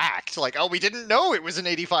after the fact, like, oh, we didn't know it was an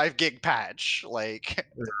 85 gig patch." Like,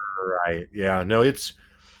 Right. Yeah. No, it's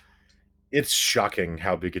shocking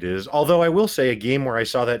how big it is. Although I will say a game where I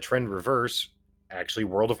saw that trend reverse, actually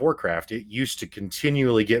World of Warcraft. It used to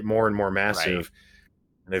continually get more and more right. massive,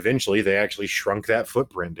 and eventually they actually shrunk that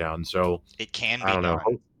footprint down. So It can I be don't know.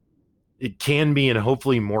 done. It can be, and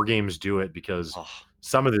hopefully more games do it because Oh,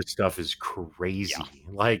 some of this stuff is yeah. crazy.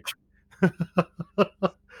 Like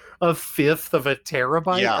a fifth of a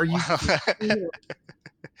terabyte? Yeah. Are you kidding me?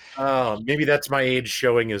 Oh, maybe that's my age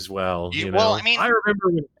showing as well, You you well, I know? mean I remember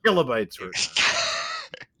when kilobytes were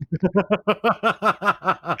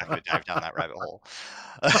not gonna dive down that rabbit hole.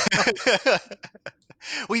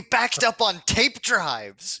 We backed up on tape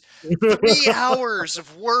drives. 3 hours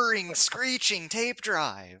of whirring, screeching tape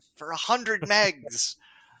drive for 100 megs,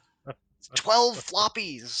 12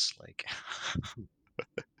 floppies, like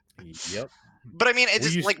Yep. but I mean, it's We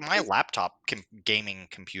just used like my to laptop gaming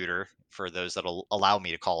computer, for those that'll allow me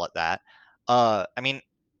to call it that. I mean,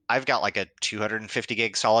 I've got like a 250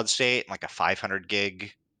 gig solid state, and like a 500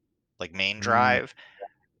 gig like main mm, drive.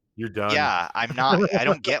 you're done. Yeah, I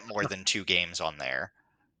don't get more than 2 games on there.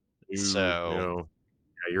 Ooh, So, no.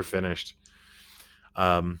 Yeah, you're finished.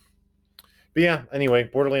 Um, but yeah, anyway,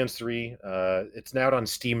 Borderlands 3, it's now out on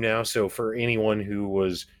Steam now, so for anyone who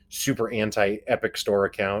was super anti Epic Store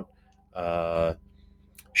account, uh,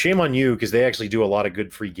 shame on you because they actually do a lot of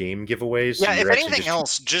good free game giveaways. So yeah, if you're actually anything just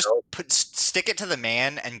else, just stick it to the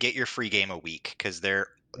man and get your free game a week because they're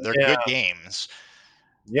yeah, good games.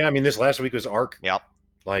 yeah. I mean, this last week was Arc. Yep,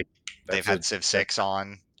 Like they've that's had a Civ that 6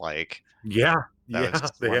 on, like, yeah, that was yeah,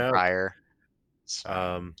 the they one have. prior.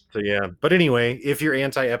 So So yeah, but anyway, if you're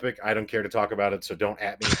anti Epic, I don't care to talk about it, so don't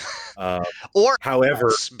at me. Uh, or however,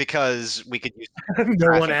 us, because we could use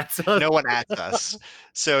no one traffic. at us No one adds us.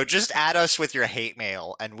 So just add us with your hate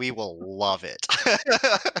mail and we will love it.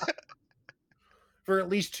 for at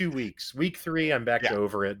least 2 weeks. Week 3, I'm back Yeah. to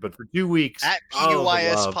over it, but for 2 weeks, At oh the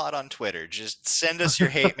PUIS love. pod on Twitter. Just send us your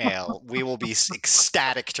hate mail. We will be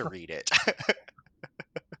ecstatic to read it.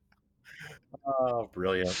 Oh,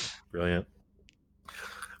 brilliant, brilliant.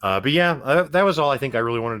 But yeah, that was all I think I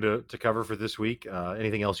really wanted to cover for this week.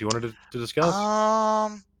 Anything else you wanted to discuss?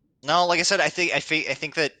 No, like I said, I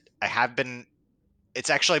think that I have been. It's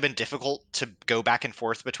actually been difficult to go back and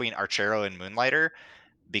forth between Archero and Moonlighter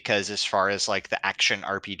because, as far as like the action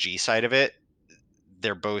RPG side of it,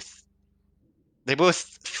 they're both they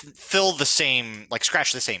both fill the same, like,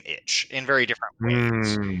 scratch the same itch in very different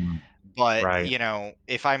ways. Mm, But, right.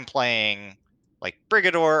 if I'm playing like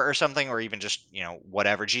Brigador or something, or even just,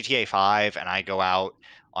 whatever, GTA 5, and I go out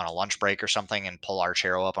on a lunch break or something and pull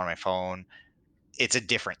Archero up on my phone, it's a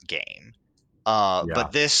different game. Yeah.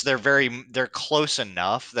 But they're close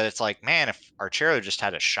enough that it's like, man, if Archero just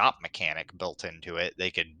had a shop mechanic built into it, they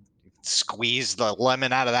could squeeze the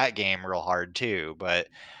lemon out of that game real hard too. But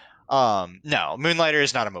no, Moonlighter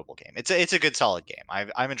is not a mobile game. It's a good solid game.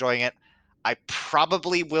 I'm enjoying it. I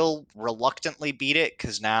probably will reluctantly beat it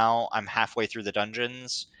because now I'm halfway through the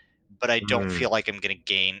dungeons, but I don't Mm, feel like I'm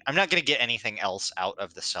not gonna get anything else out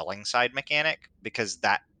of the selling side mechanic because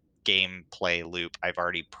that gameplay loop I've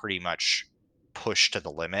already pretty much pushed to the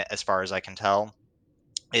limit as far as I can tell.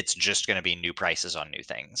 It's just going to be new prices on new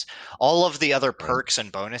things. All of the other right. perks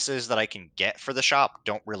and bonuses that I can get for the shop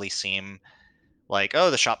don't really seem Like,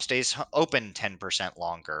 oh, the shop stays open 10%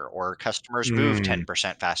 longer, or customers move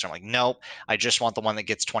 10% faster. I'm like, nope, I just want the one that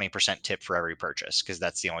gets 20% tip for every purchase, because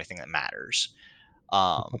that's the only thing that matters.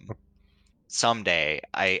 Someday,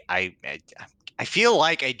 I feel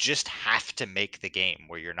like I just have to make the game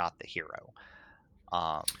where you're not the hero.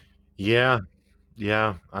 Yeah,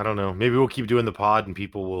 I don't know. Maybe we'll keep doing the pod and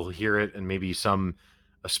people will hear it, and maybe some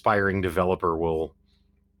aspiring developer will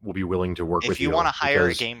be willing to work with you. If you want to hire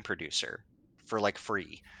a game producer for like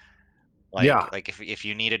free, like if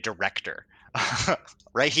you need a director,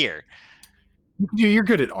 right here. You're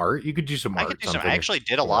good at art. You could do some art. I could do some. I actually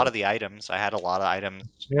did a lot of the items. I had a lot of items.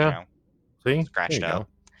 Yeah. Scratched out.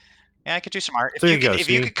 Yeah, I could do some art. If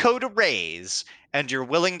you could code a raise and you're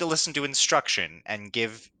willing to listen to instruction and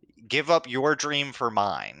give up your dream for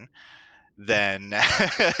mine, then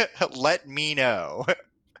let me know.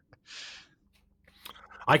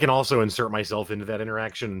 I can also insert myself into that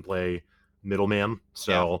interaction and play middleman.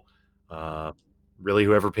 So really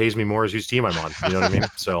whoever pays me more is whose team I'm on. You know what I mean?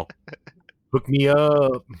 So hook me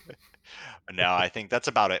up. No, I think that's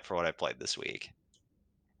about it for what I played this week.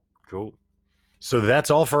 Cool. So that's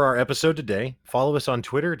all for our episode today. Follow us on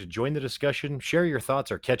Twitter to join the discussion, share your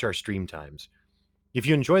thoughts, or catch our stream times. If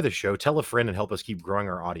you enjoy the show, tell a friend and help us keep growing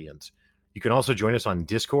our audience. You can also join us on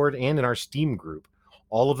Discord and in our Steam group.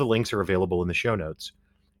 All of the links are available in the show notes.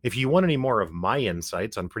 If you want any more of my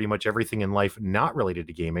insights on pretty much everything in life not related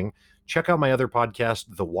to gaming, check out my other podcast,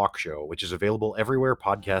 The Walk Show, which is available everywhere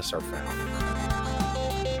podcasts are found.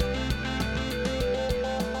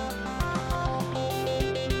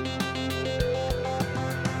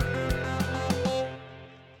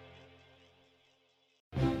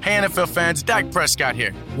 Hey NFL fans, Dak Prescott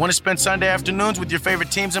here. Want to spend Sunday afternoons with your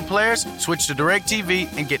favorite teams and players? Switch to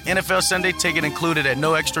DirecTV and get NFL Sunday Ticket included at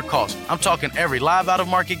no extra cost. I'm talking every live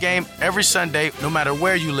out-of-market game every Sunday, no matter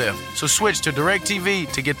where you live. So switch to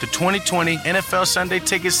DirecTV to get the 2020 NFL Sunday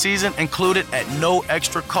Ticket season included at no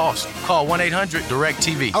extra cost. Call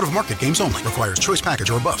 1-800-DIRECTV. Out-of-market games only. Requires choice package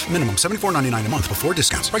or above. Minimum $74.99 a month before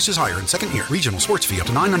discounts. Prices higher in second year. Regional sports fee up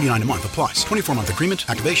to $9.99 a month applies. 24-month agreement.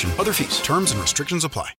 Activation. Other fees. Terms and restrictions apply.